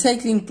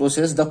recycling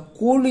process, the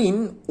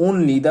choline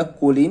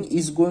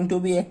is going to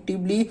be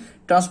actively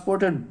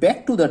transported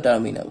back to the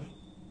terminal.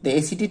 The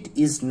acetate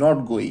is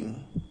not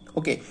going.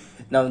 Okay,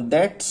 now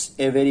that's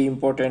a very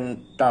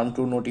important term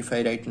to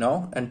notify right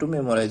now and to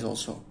memorize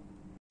also.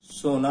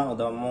 So now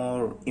the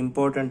more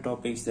important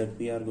topics that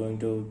we are going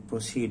to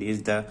proceed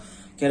is the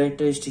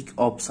characteristic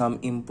of some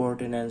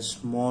important and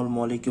small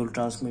molecule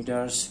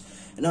transmitters.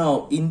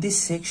 Now in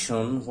this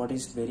section, what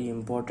is very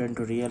important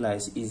to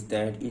realize is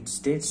that it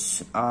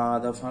states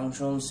the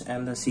functions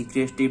and the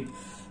secretive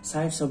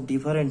sites of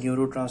different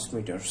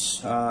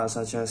neurotransmitters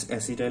such as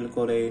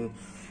acetylcholine,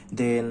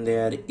 then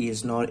there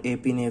is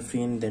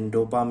norepinephrine, then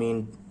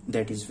dopamine.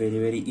 That is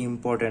very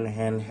important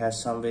and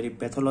has some very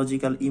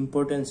pathological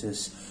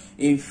importances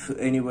if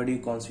anybody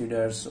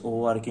considers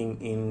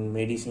working in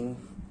medicine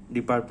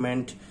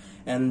department.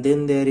 And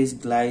then there is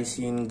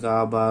glycine,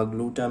 GABA,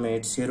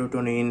 glutamate,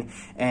 serotonin,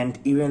 and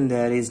even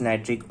there is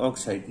nitric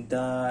oxide.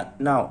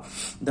 Now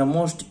the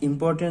most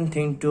important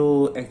thing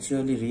to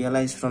actually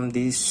realize from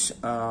this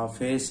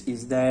phase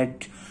is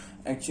that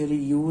actually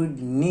you would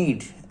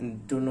need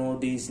to know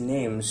these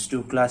names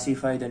to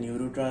classify the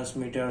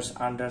neurotransmitters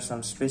under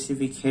some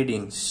specific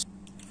headings.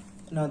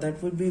 Now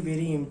that would be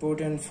very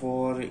important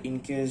for in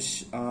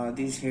case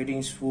these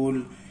headings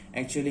will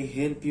actually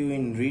help you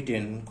in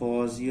written,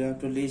 because you have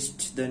to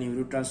list the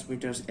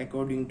neurotransmitters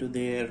according to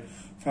their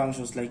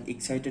functions like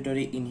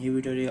excitatory,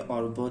 inhibitory,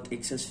 or both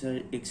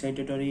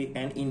excitatory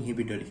and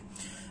inhibitory.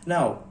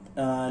 Now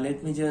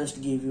let me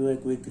just give you a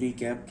quick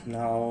recap.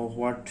 Now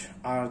what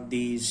are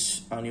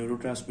these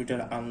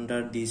neurotransmitters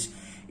under this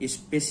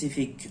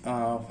specific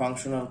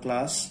functional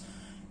class?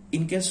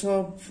 In case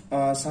of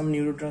some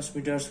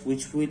neurotransmitters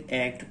which will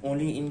act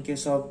only in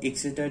case of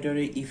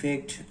excitatory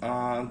effect,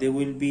 there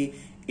will be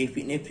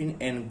epinephrine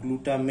and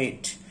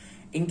glutamate.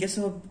 In case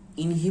of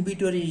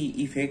inhibitory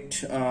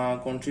effect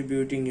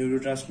contributing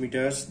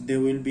neurotransmitters, they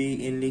will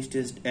be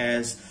enlisted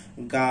as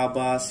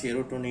GABA,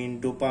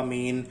 serotonin,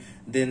 dopamine,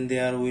 then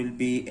there will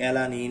be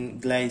alanine,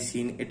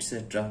 glycine,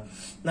 etc.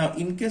 Now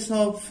in case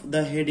of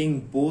the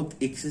heading both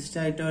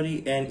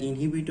excitatory and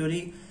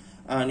inhibitory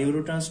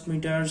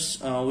neurotransmitters,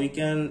 we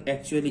can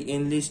actually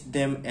enlist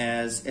them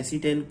as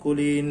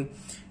acetylcholine,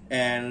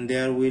 and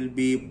there will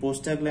be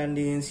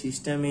prostaglandins,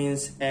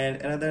 histamines,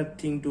 and another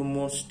thing to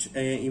most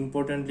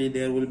importantly,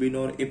 there will be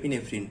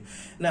norepinephrine.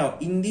 Now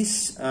in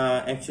this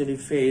actually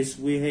phase,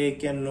 we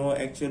can know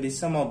actually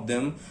some of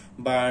them,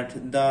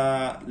 but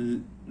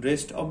the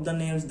rest of the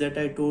names that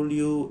I told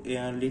you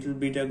a little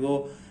bit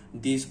ago,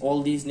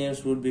 all these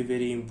names would be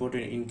very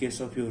important in case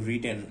of your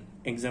written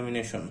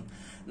examination.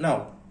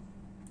 Now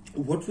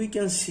what we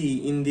can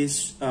see in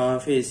this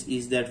phase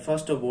is that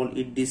first of all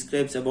it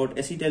describes about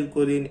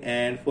acetylcholine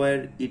and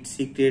where it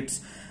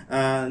secretes.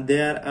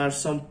 There are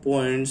some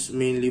points,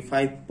 mainly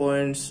 5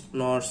 points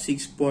or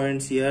 6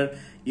 points here.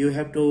 You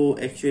have to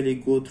actually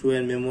go through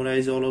and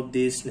memorize all of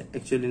this,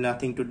 actually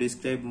nothing to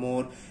describe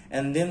more.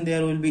 And then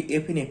there will be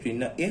epinephrine.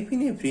 Now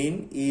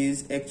epinephrine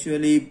is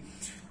actually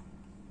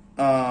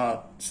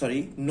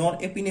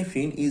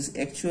norepinephrine is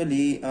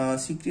actually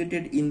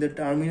secreted in the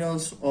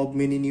terminals of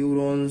many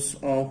neurons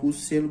whose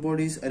cell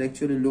bodies are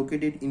actually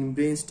located in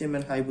brainstem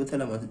and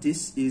hypothalamus.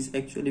 This is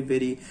actually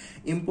very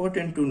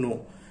important to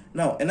know.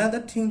 Now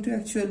another thing to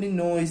actually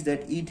know is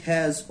that it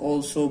has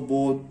also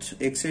both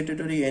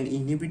excitatory and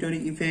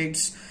inhibitory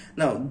effects.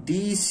 Now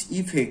these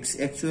effects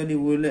actually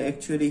will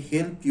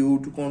help you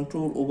to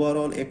control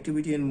overall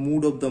activity and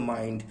mood of the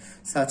mind,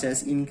 such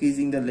as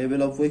increasing the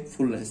level of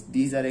wakefulness.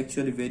 These are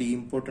actually very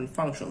important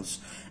functions.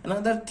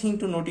 Another thing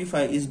to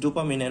notify is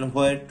dopamine and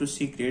where to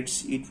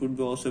secretes. It would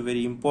be also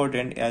very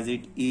important, as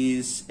it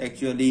is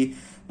actually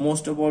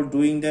most of all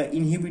doing the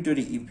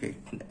inhibitory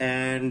effect,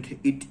 and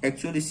it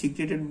actually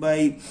secreted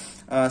by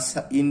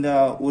in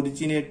the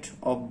originate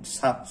of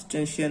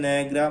substantia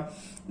nigra.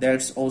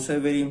 That's also a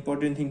very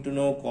important thing to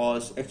know,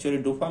 because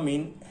actually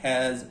dopamine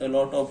has a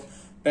lot of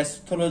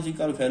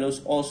pathological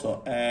values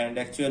also, and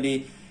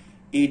actually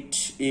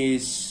it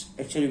is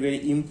actually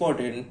very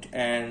important,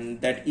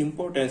 and that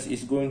importance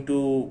is going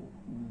to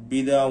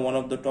be the one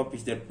of the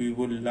topics that we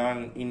will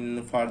learn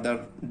in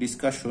further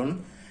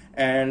discussion.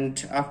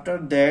 And after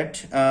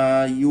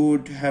that you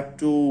would have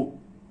to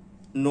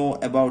know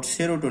about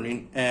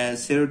serotonin,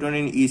 as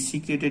serotonin is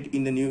secreted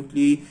in the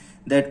nuclei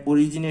that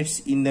originates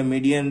in the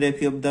median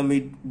raphe of the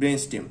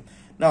brainstem.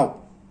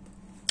 Now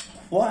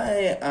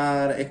why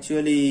are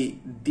actually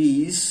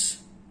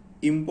these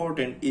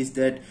important is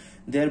that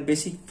their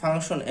basic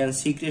function and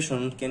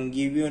secretion can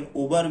give you an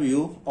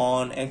overview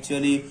on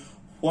actually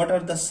what are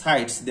the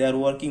sites they are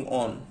working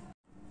on.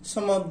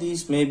 Some of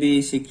these may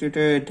be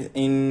secreted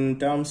in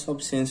terms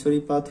of sensory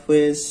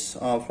pathways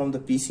from the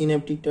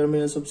presynaptic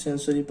terminals of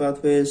sensory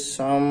pathways.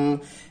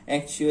 Some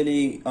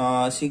actually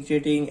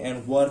secreting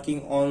and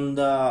working on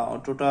the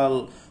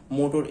total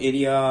motor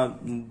area.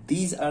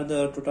 These are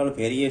the total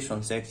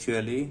variations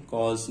actually,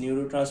 because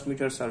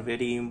neurotransmitters are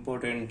very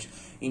important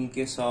in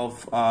case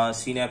of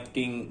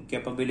synaptic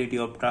capability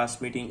of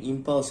transmitting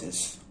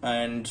impulses,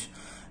 and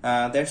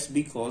that's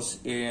because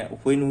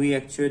when we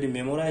actually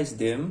memorize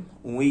them,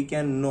 we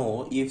can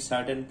know if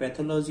certain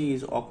pathology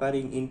is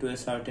occurring into a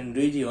certain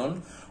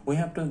region. We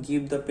have to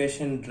give the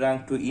patient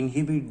drug to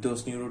inhibit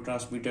those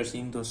neurotransmitters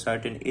in those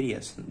certain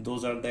areas.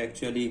 Those are the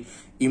actually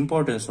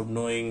importance of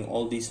knowing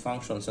all these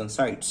functions and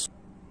sites.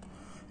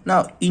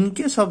 Now, in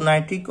case of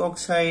nitric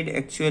oxide,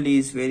 actually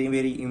is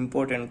very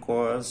important,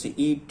 because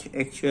it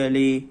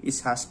actually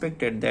is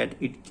suspected that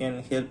it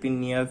can help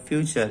in near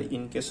future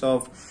in case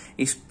of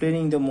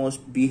explaining the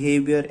most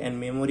behavior and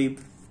memory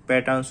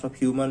patterns of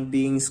human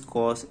beings,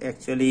 cause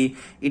actually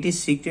it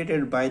is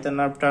secreted by the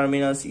nerve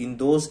terminals in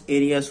those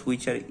areas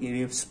which are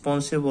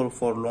responsible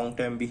for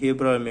long-term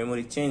behavioral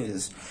memory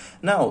changes.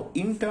 Now,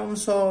 in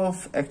terms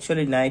of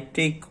actually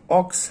nitric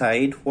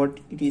oxide, what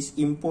it is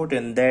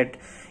important that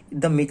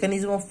the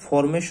mechanism of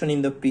formation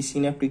in the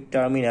presynaptic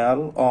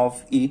terminal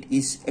of it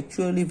is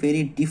actually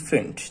very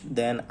different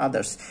than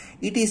others.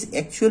 It is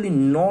actually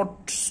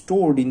not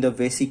stored in the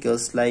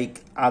vesicles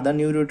like other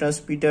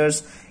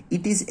neurotransmitters.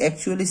 It is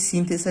actually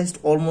synthesized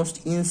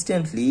almost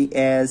instantly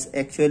as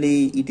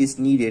actually it is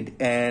needed,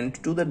 and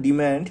to the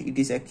demand it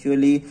is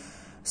actually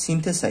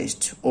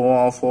synthesized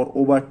for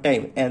over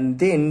time and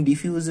then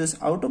diffuses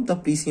out of the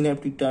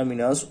presynaptic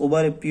terminals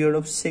over a period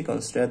of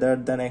seconds rather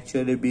than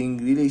actually being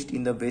released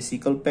in the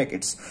vesicle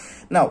packets.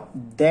 Now,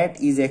 that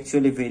is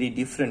actually very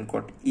different.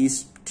 What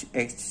is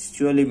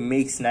actually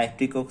makes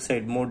nitric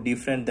oxide more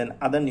different than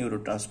other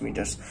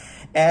neurotransmitters,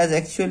 as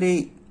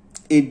actually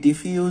it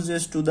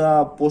diffuses to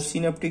the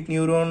postsynaptic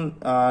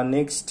neuron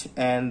next,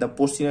 and the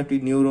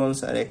postsynaptic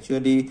neurons are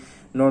actually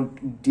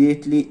not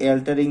directly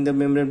altering the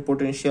membrane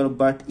potential,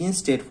 but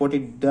instead what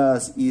it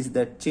does is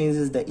that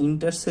changes the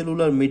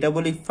intercellular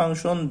metabolic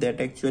function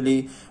that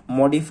actually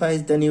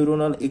modifies the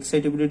neuronal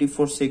excitability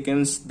for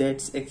seconds.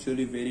 That's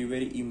actually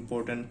very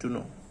important to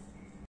know.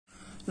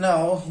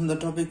 Now, the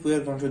topic we are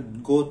going to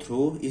go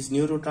through is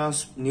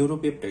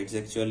neuropeptides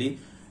actually.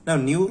 Now,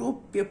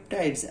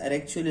 neuropeptides are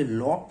actually a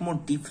lot more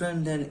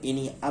different than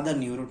any other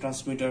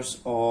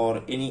neurotransmitters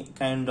or any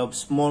kind of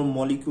small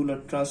molecular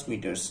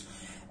transmitters,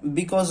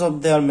 because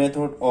of their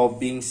method of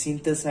being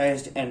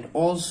synthesized and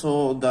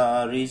also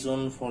the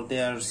reason for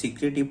their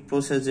secretive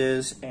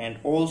processes and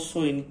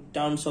also in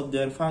terms of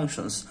their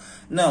functions.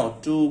 Now,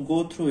 to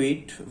go through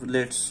it,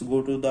 let's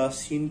go to the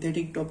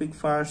synthetic topic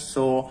first.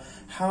 So,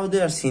 how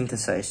they are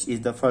synthesized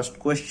is the first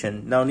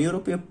question. Now,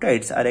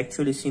 neuropeptides are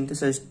actually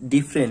synthesized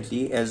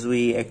differently, as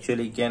we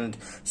actually can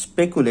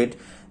speculate.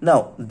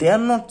 Now, they are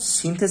not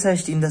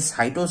synthesized in the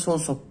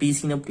cytosols of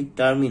presynaptic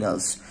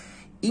terminals.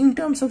 In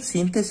terms of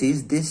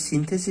synthesis, this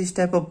synthesis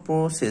type of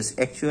process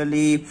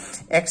actually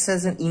acts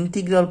as an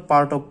integral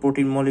part of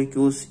protein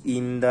molecules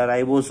in the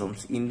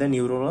ribosomes in the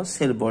neuronal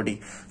cell body.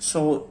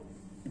 So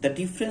the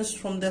difference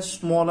from the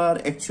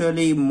smaller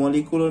actually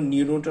molecular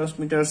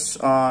neurotransmitters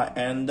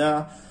and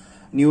the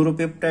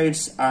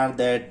neuropeptides are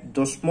that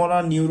those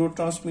smaller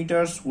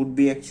neurotransmitters would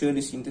be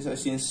actually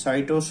synthesized in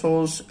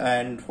cytosols,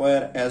 and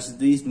whereas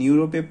these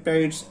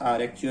neuropeptides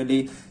are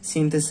actually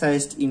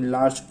synthesized in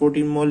large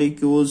protein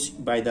molecules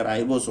by the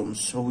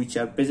ribosomes, which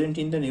are present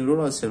in the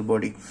neuronal cell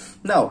body.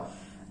 Now,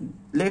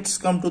 let's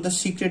come to the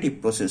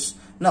secretive process.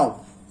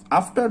 Now,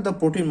 after the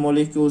protein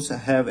molecules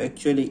have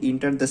actually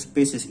entered the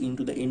spaces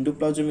into the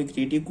endoplasmic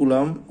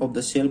reticulum of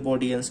the cell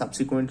body and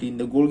subsequently in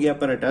the Golgi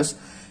apparatus,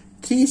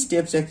 three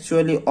steps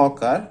actually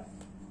occur.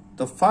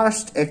 The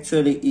first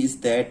actually is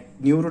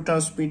that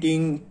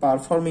neurotransmitting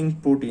performing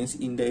proteins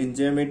in the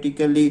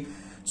enzymatically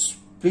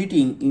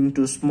splitting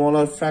into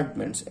smaller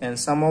fragments, and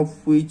some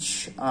of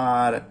which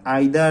are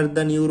either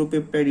the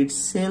neuropeptide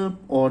itself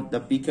or the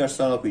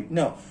precursor of it.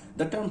 Now,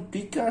 the term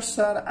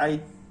precursor,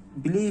 I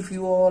believe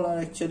you all are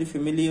actually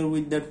familiar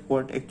with that,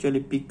 what actually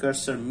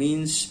precursor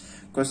means,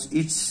 because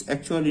it's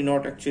actually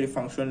not actually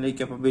functionally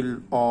capable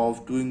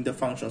of doing the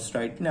functions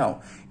right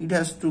now. It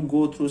has to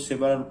go through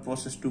several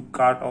processes to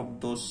cut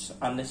off those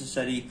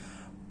unnecessary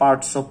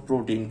parts of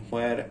protein,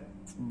 where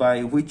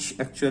by which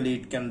actually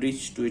it can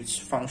reach to its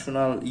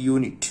functional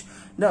unit.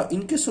 Now,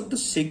 in case of the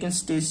second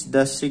stage,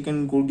 the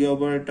second Golgi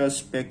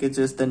apparatus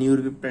packages the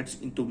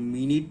neuropeptides into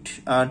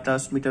minute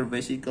transmitter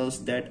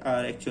vesicles that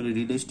are actually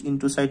released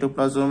into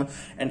cytoplasm,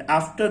 and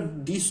after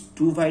these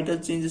two vital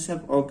changes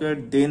have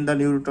occurred, then the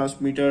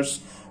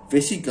neurotransmitters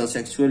vesicles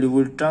actually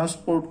will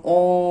transport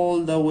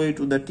all the way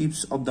to the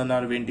tips of the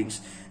nerve endings.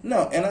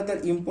 Now, another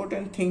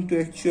important thing to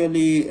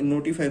actually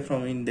notify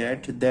from in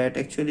that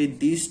actually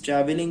this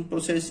traveling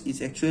process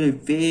is actually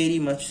very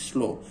much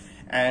slow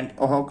and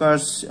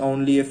occurs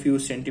only a few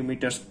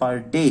centimeters per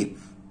day.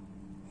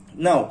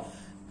 Now,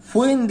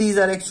 When these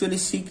are actually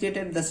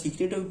secreted, the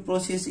secretive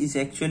process is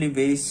actually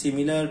very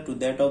similar to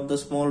that of the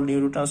small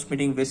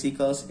neurotransmitting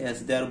vesicles,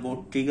 as they are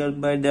both triggered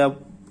by the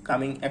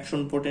coming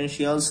action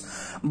potentials.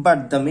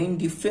 But the main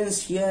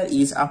difference here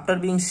is, after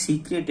being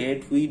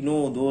secreted, we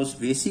know those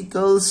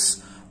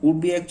vesicles would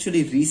be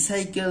actually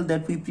recycled,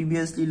 that we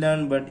previously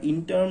learned. But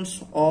in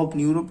terms of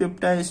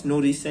neuropeptides,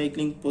 no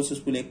recycling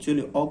process will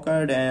actually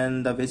occur,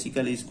 and the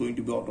vesicle is going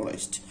to be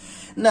autolyzed.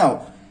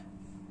 Now,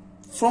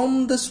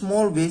 from the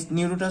small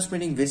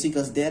neurotransmitting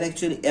vesicles, they are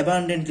actually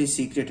abundantly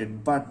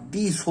secreted, but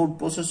this whole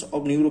process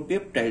of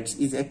neuropeptides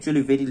is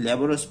actually very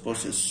laborious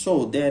process.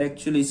 So they are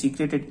actually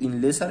secreted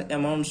in lesser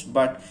amounts,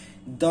 but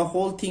the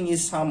whole thing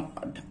is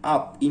summed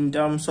up in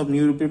terms of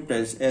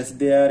neuropeptides, as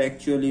they are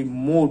actually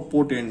more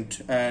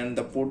potent, and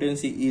the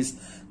potency is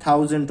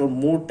 1,000 or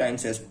more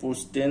times as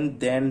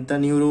potent than the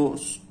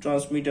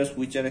neurotransmitters,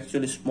 which are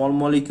actually small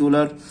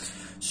molecular.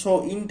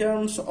 So in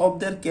terms of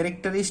their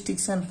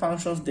characteristics and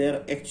functions, they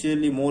are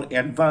actually more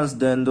advanced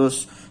than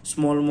those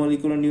small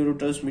molecular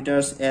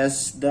neurotransmitters,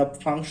 as the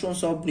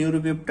functions of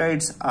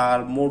neuropeptides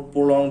are more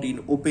prolonged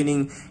in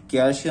opening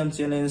calcium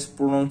channels,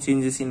 prolonged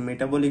changes in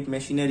metabolic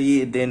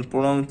machinery, then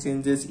prolonged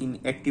changes in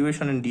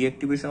activation and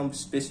deactivation of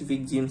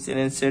specific genes, and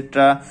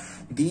etc.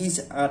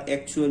 These are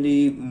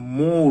actually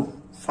more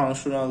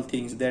functional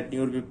things that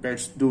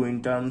neuropeptides do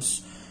in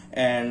terms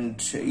and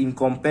in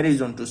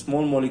comparison to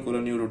small molecular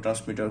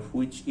neurotransmitter,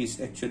 which is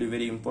actually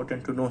very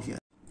important to know here.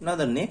 Now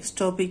the next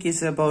topic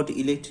is about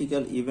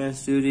electrical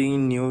events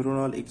during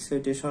neuronal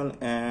excitation,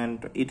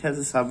 and it has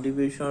a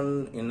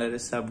subdivision in a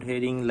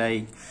subheading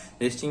like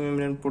resting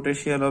membrane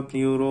potential of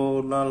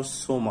neuronal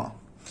soma.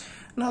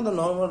 Now the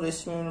normal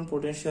resting membrane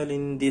potential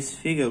in this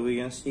figure we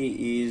can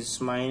see is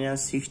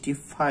minus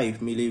 65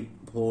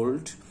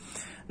 millivolt.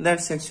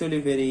 That's actually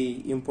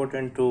very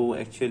important to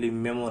actually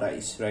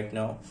memorize right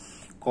now,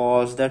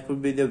 because that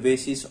would be the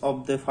basis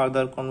of the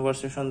further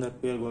conversation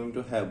that we are going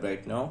to have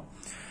right now.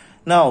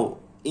 Now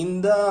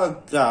in the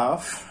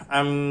graph,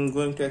 I'm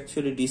going to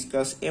actually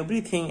discuss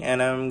everything,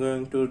 and I'm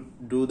going to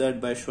do that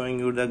by showing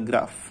you the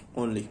graph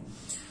only,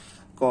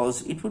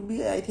 because it would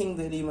be, I think,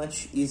 very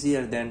much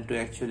easier than to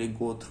actually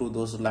go through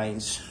those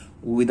lines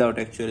without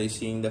actually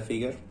seeing the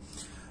figure.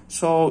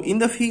 So in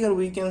the figure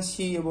we can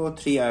see about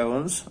 3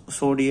 ions: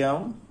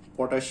 sodium,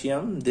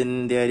 potassium,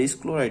 then there is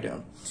chloride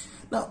ion.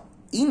 Now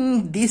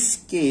in this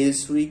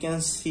case we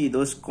can see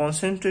those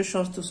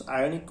concentrations, those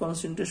ionic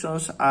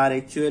concentrations are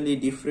actually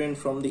different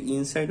from the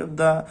inside of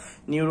the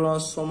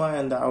neuronal soma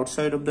and the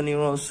outside of the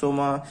neuronal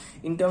soma.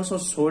 In terms of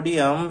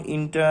sodium,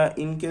 in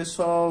case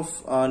of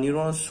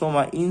neuronal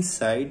soma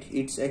inside,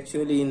 it's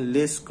actually in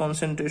less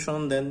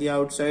concentration than the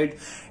outside.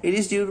 It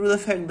is due to the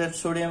fact that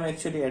sodium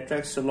actually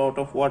attracts a lot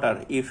of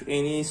water. If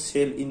any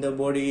cell in the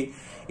body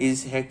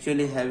is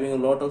actually having a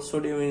lot of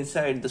sodium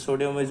inside, the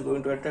sodium is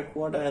going to attract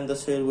water and the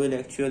cell will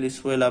actually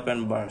swell up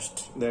and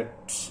burst.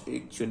 That's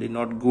actually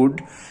not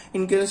good.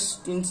 In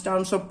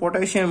terms of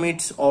potassium,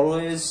 it's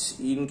always,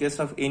 in case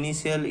of any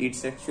cell,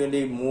 it's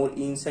actually more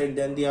inside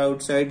than the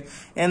outside.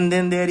 And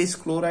then there is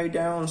chloride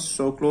ions.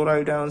 So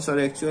chloride ions are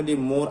actually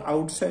more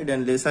outside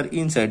and lesser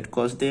inside,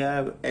 because they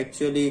are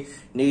actually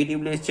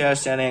negatively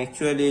charged and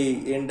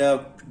actually end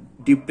up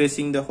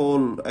depressing the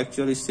whole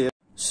actually cell.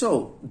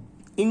 So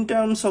in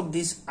terms of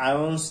these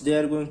ions,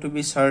 there are going to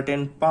be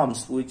certain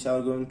pumps which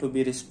are going to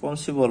be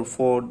responsible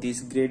for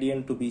this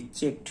gradient to be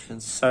checked.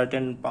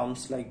 Certain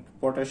pumps like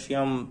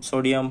potassium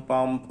sodium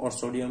pump or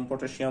sodium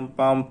potassium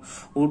pump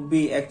would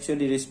be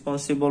actually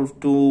responsible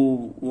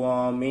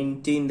to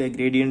maintain the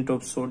gradient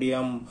of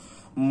sodium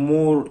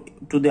more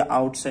to the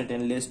outside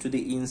and less to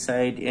the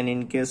inside, and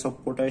in case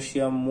of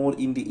potassium, more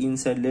in the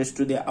inside, less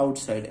to the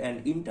outside.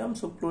 And in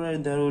terms of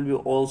chloride, there will be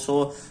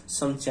also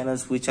some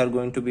channels which are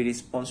going to be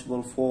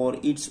responsible for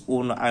its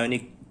own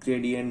ionic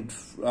gradient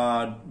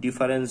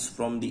difference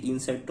from the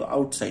inside to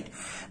outside.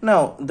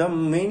 Now the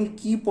main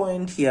key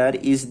point here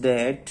is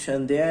that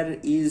there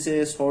is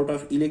a sort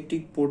of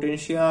electric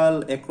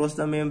potential across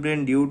the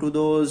membrane due to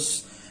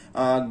those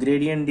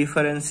gradient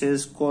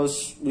differences,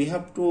 because we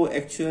have to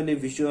actually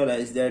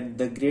visualize that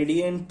the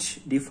gradient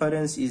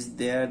difference is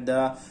there,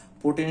 the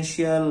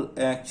potential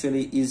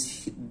actually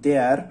is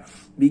there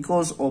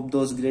because of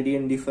those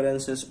gradient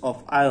differences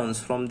of ions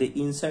from the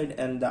inside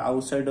and the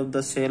outside of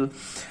the cell.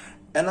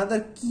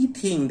 Another key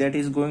thing that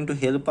is going to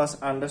help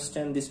us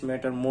understand this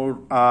matter more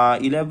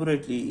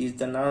elaborately is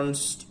the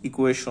Nernst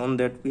equation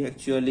that we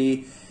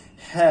actually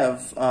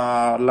have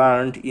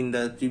learned in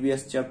the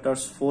previous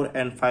chapters 4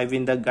 and 5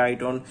 in the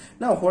guyton.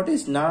 Now what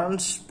is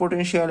Nernst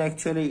potential?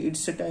 Actually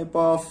it's a type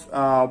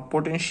of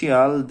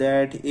potential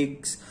that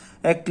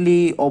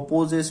exactly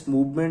opposes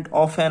movement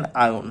of an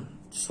ion.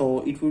 So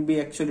it will be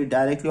actually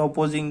directly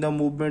opposing the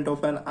movement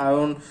of an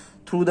ion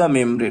through the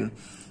membrane.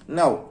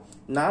 Now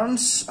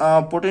Nernst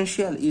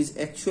potential is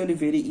actually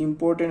very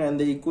important, and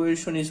the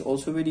equation is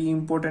also very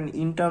important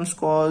in terms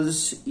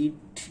because it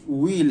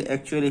will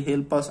actually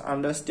help us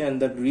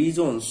understand the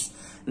reasons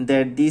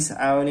that these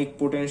ionic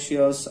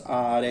potentials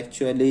are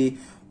actually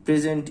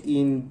present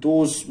in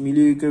those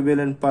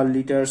milliequivalent per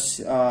liters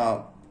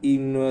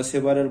in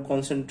several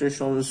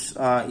concentrations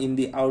in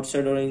the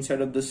outside or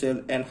inside of the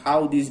cell, and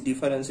how these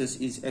differences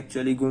is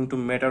actually going to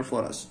matter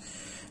for us.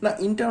 Now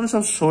in terms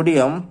of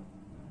sodium,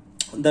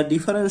 the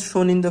difference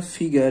shown in the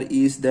figure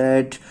is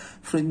that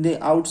from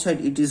the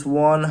outside it is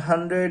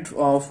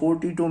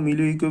 142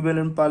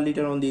 milliequivalent per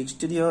liter on the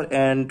exterior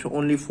and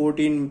only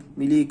 14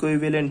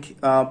 milliequivalent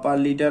per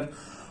liter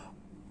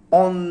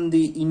on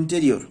the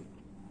interior.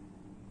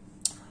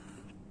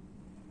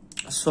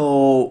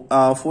 So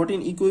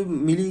 14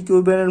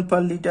 milliequivalent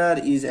per liter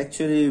is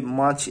actually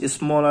much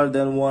smaller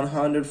than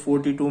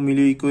 142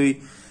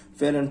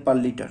 milliequivalent per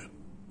liter.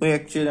 We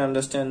actually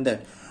understand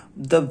that.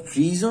 The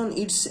reason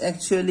it's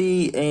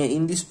actually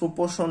in this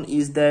proportion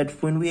is that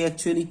when we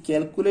actually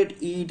calculate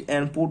it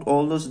and put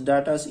all those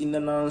data in the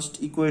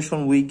Nernst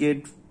equation, we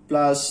get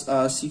plus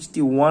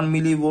 61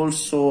 millivolts.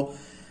 So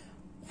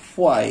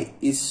why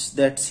is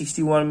that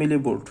 61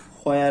 millivolt?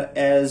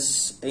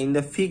 Whereas in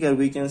the figure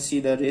we can see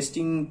the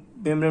resting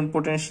membrane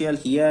potential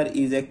here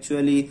is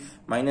actually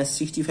minus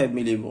 65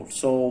 millivolts.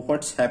 So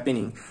what's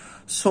happening?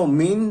 So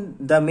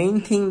the main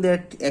thing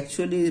that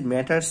actually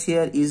matters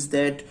here is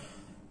that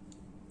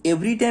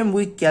every time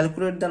we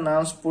calculate the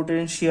Nernst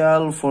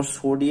potential for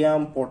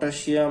sodium,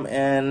 potassium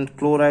and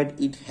chloride,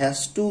 it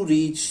has to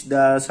reach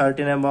the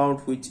certain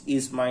amount which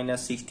is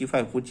minus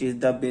 65, which is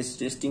the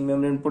base resting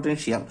membrane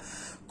potential.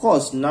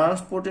 Cause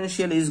Nernst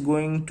potential is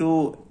going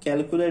to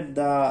calculate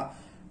the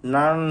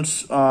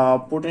Nernst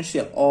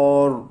potential,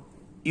 or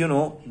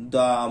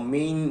the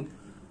main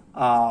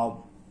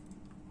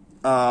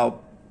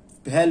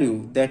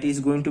value that is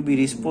going to be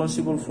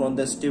responsible for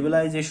the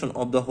stabilization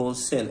of the whole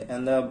cell.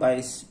 And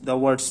by the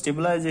word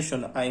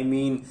stabilization I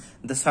mean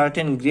the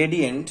certain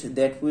gradient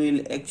that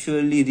will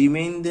actually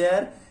remain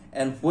there,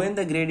 and when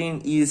the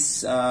gradient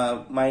is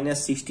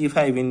minus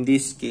 65 in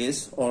this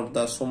case, or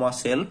the soma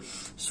cell,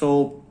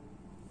 so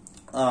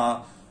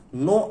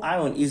no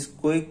ion is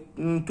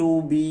going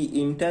to be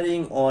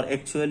entering or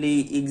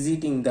actually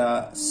exiting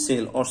the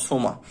cell or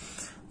soma.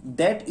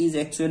 That is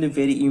actually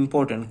very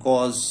important,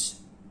 because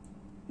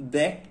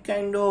that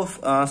kind of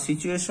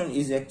situation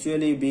is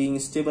actually being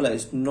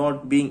stabilized,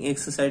 not being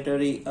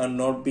excitatory and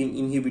not being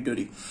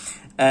inhibitory.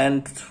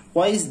 And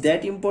why is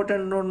that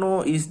important to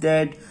know is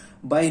that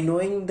by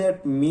knowing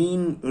that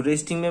mean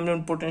resting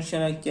membrane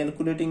potential and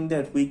calculating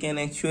that, we can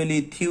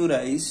actually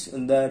theorize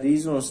the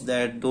reasons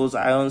that those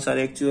ions are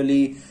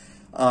actually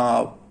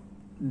how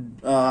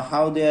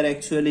they are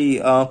actually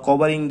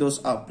covering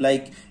those up.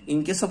 Like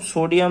in case of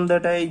sodium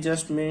that I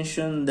just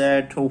mentioned,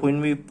 that when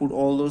we put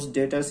all those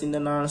data in the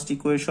Nernst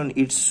equation,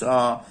 it's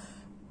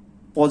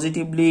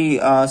positively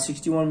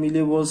 61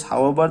 millivolts.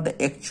 However,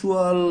 the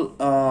actual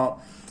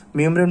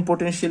membrane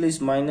potential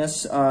is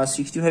minus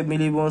 65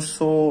 millivolts.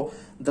 So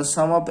the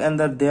sum up and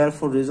the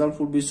therefore result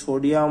would be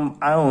sodium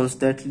ions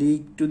that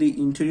leak to the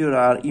interior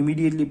are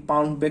immediately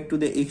pumped back to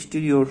the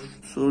exterior,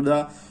 so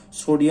the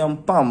sodium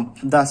pump,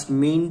 thus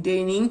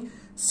maintaining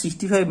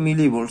 65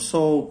 millivolts.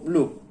 So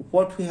look,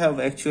 what we have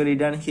actually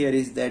done here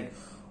is that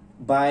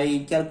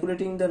by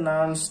calculating the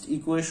Nernst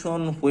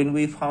equation, when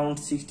we found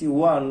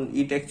 61,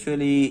 it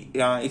actually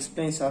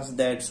explains us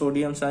that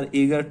sodiums are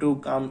eager to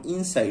come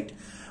inside,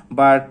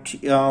 but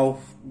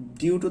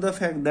due to the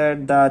fact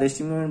that the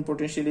resting membrane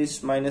potential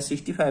is minus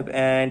 65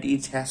 and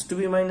it has to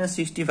be minus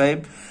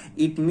 65,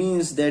 it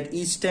means that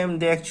each time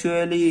they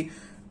actually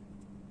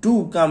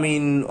do come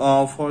in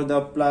for the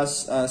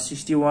plus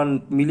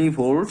 61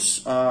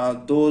 millivolts,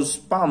 those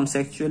pumps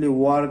actually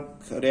work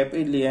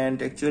rapidly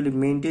and actually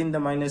maintain the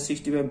minus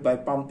 65 by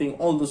pumping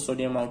all the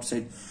sodium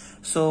outside.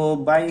 So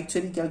by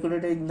actually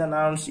calculating the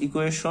Nernst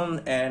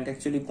equation and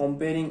actually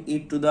comparing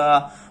it to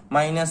the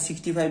minus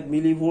 65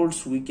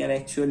 millivolts, we can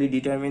actually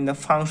determine the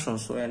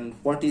functions and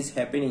what is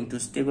happening to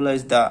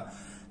stabilize the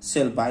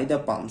cell by the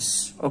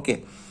pumps.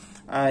 Okay,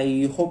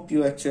 I hope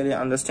you actually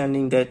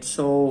understanding that.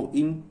 So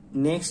in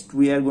next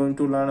we are going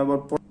to learn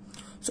about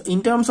so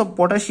in terms of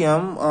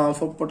potassium,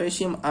 for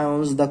potassium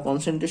ions, the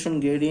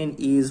concentration gradient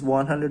is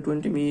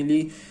 120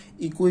 milli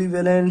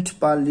equivalent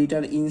per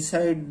liter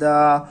inside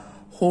the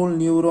whole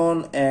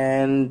neuron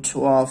and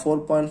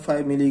 4.5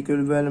 milli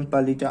equivalent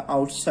per liter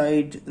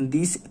outside.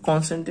 This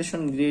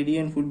concentration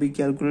gradient would be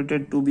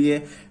calculated to be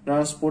a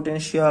Nernst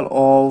potential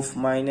of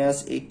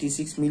minus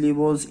 86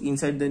 millivolts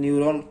inside the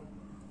neuron,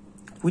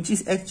 which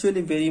is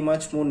actually very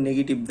much more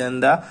negative than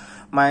the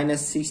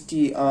minus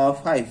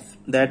 65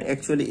 that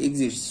actually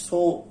exists.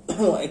 So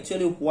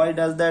actually, why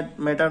does that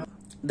matter?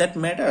 That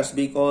matters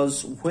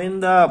because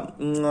when the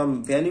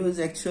value is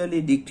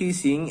actually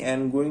decreasing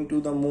and going to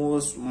the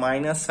most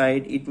minus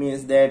side, it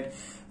means that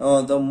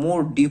the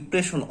more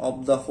depression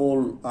of the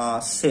whole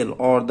cell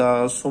or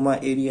the soma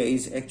area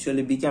is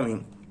actually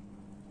becoming.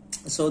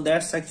 So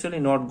that's actually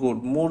not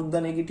good. More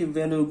the negative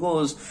value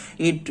goes,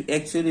 it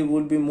actually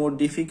would be more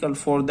difficult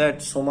for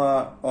that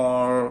soma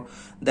or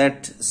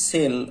that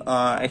cell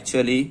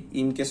actually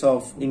in terms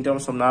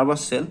of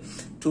nervous cell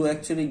to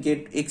actually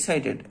get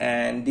excited,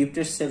 and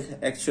depressed cells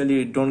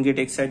actually don't get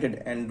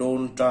excited and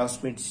don't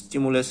transmit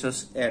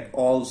stimuluses at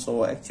all.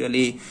 So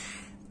actually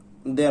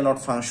they are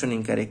not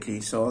functioning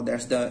correctly. So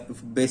that's the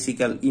basic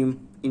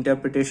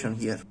interpretation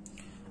here.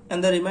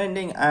 And the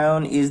remaining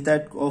ion is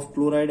that of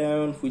chloride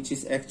ion, which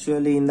is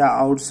actually in the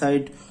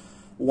outside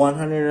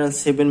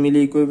 107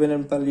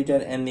 milliequivalent per liter,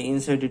 and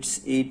inside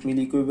it's 8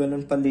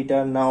 milliequivalent per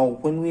liter. Now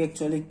when we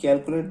actually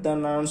calculate the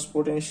neuron's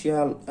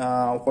potential,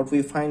 what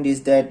we find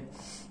is that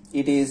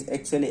it is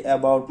actually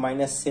about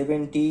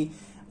 -70,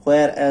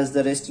 whereas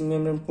the resting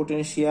membrane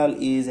potential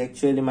is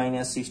actually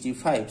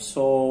 -65.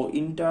 So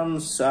in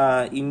terms,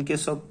 in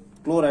case of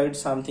chloride,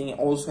 something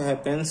also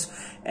happens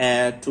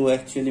to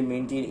actually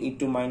maintain it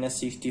to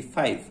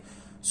 -65.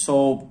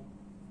 So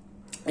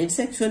it's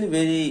actually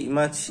very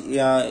much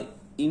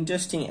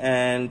interesting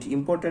and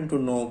important to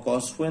know,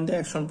 because when the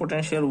action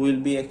potential will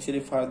be actually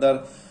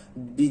further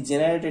be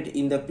generated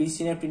in the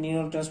presynaptic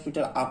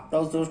neurotransmitter,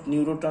 after those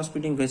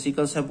neurotransmitting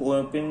vesicles have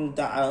opened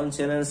the ion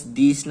channels,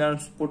 this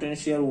nerve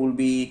potential will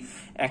be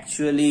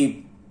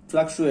actually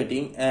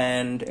fluctuating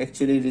and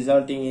actually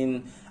resulting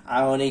in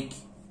ionic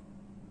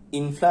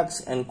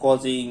influx and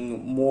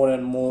causing more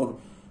and more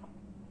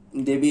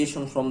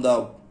deviation from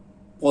the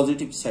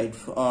positive side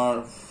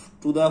or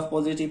to the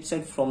positive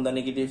side from the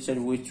negative side,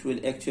 which will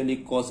actually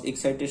cause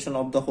excitation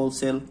of the whole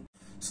cell.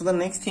 So the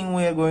next thing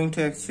we are going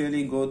to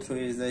actually go through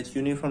is that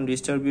uniform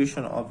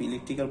distribution of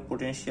electrical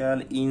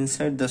potential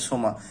inside the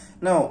soma.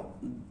 Now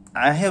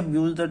I have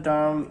used the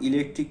term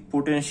electric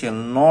potential,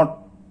 not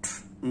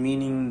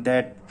meaning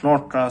that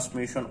not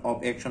transmission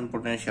of action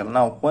potential.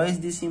 Now why is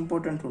this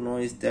important to know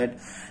is that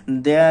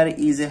there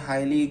is a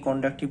highly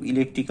conductive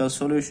electrical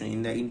solution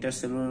in the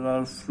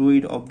intercellular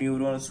fluid of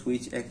neurons,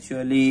 which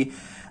actually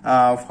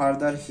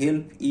further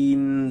help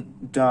in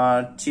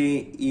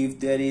if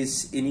there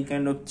is any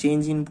kind of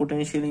change in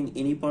potential in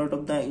any part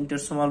of the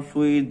intersomal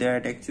fluid,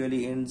 that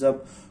actually ends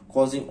up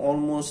causing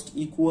almost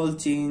equal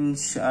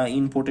change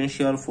in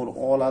potential for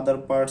all other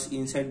parts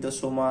inside the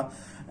soma.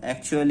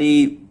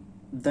 Actually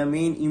the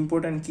main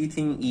important key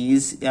thing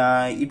is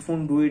it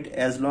won't do it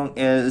as long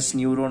as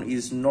neuron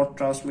is not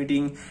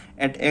transmitting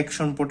at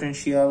action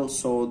potential.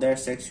 So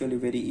that's actually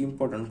very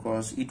important,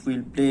 because it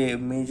will play a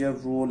major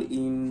role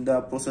in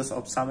the process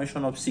of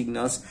summation of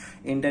signals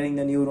entering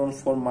the neuron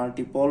for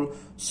multiple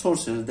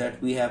sources that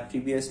we have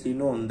previously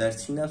known, that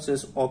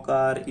synapses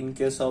occur in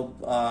case of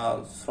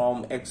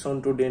from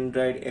axon to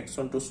dendrite,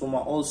 axon to soma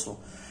also.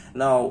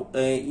 Now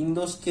in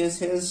those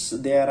cases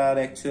there are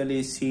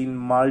actually seen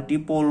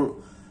multiple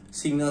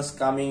signals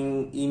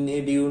coming in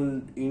a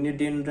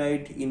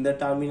dendrite, in the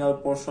terminal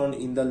portion,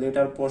 in the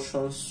later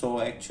portions. So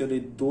actually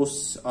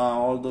those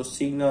all those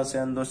signals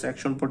and those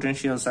action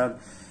potentials are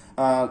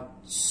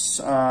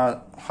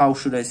how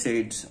should I say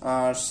it,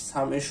 are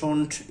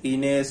summationed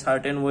in a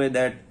certain way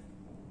that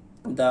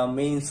the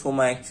main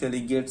soma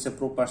actually gets a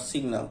proper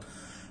signal.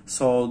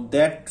 So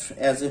that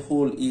as a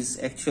whole is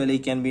actually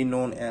can be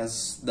known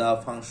as the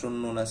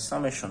function known as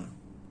summation.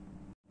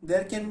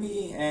 There can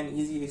be an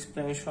easy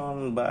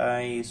explanation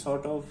by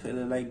sort of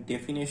like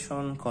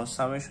definition, because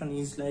summation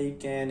is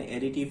like an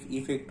additive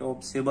effect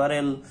of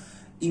several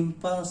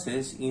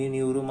impulses in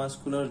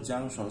neuromuscular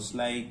junctions.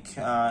 Like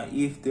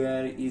if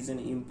there is an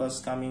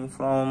impulse coming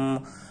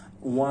from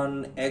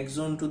one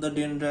axon to the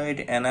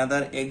dendrite,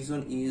 another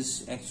axon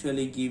is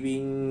actually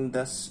giving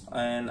this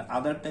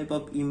another type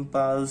of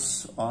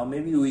impulse, or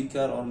maybe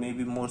weaker or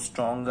maybe more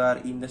stronger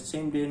in the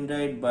same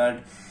dendrite,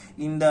 but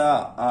in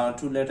the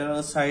two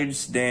lateral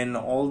sides, then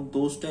all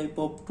those type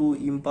of two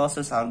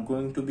impulses are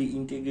going to be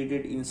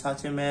integrated in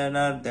such a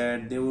manner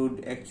that they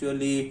would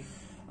actually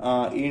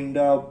end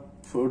up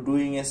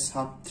doing a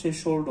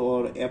sub-threshold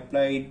or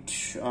applied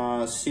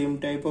same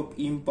type of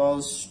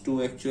impulse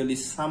to actually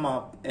sum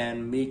up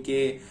and make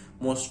a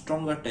more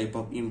stronger type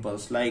of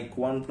impulse, like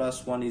 1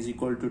 + 1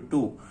 =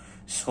 2.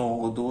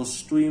 So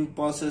those two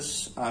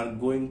impulses are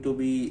going to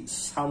be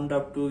summed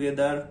up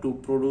together to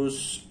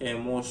produce a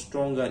more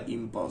stronger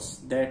impulse.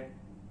 That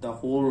the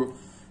whole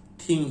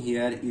thing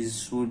here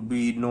is would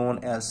be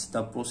known as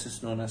the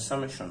process known as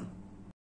summation.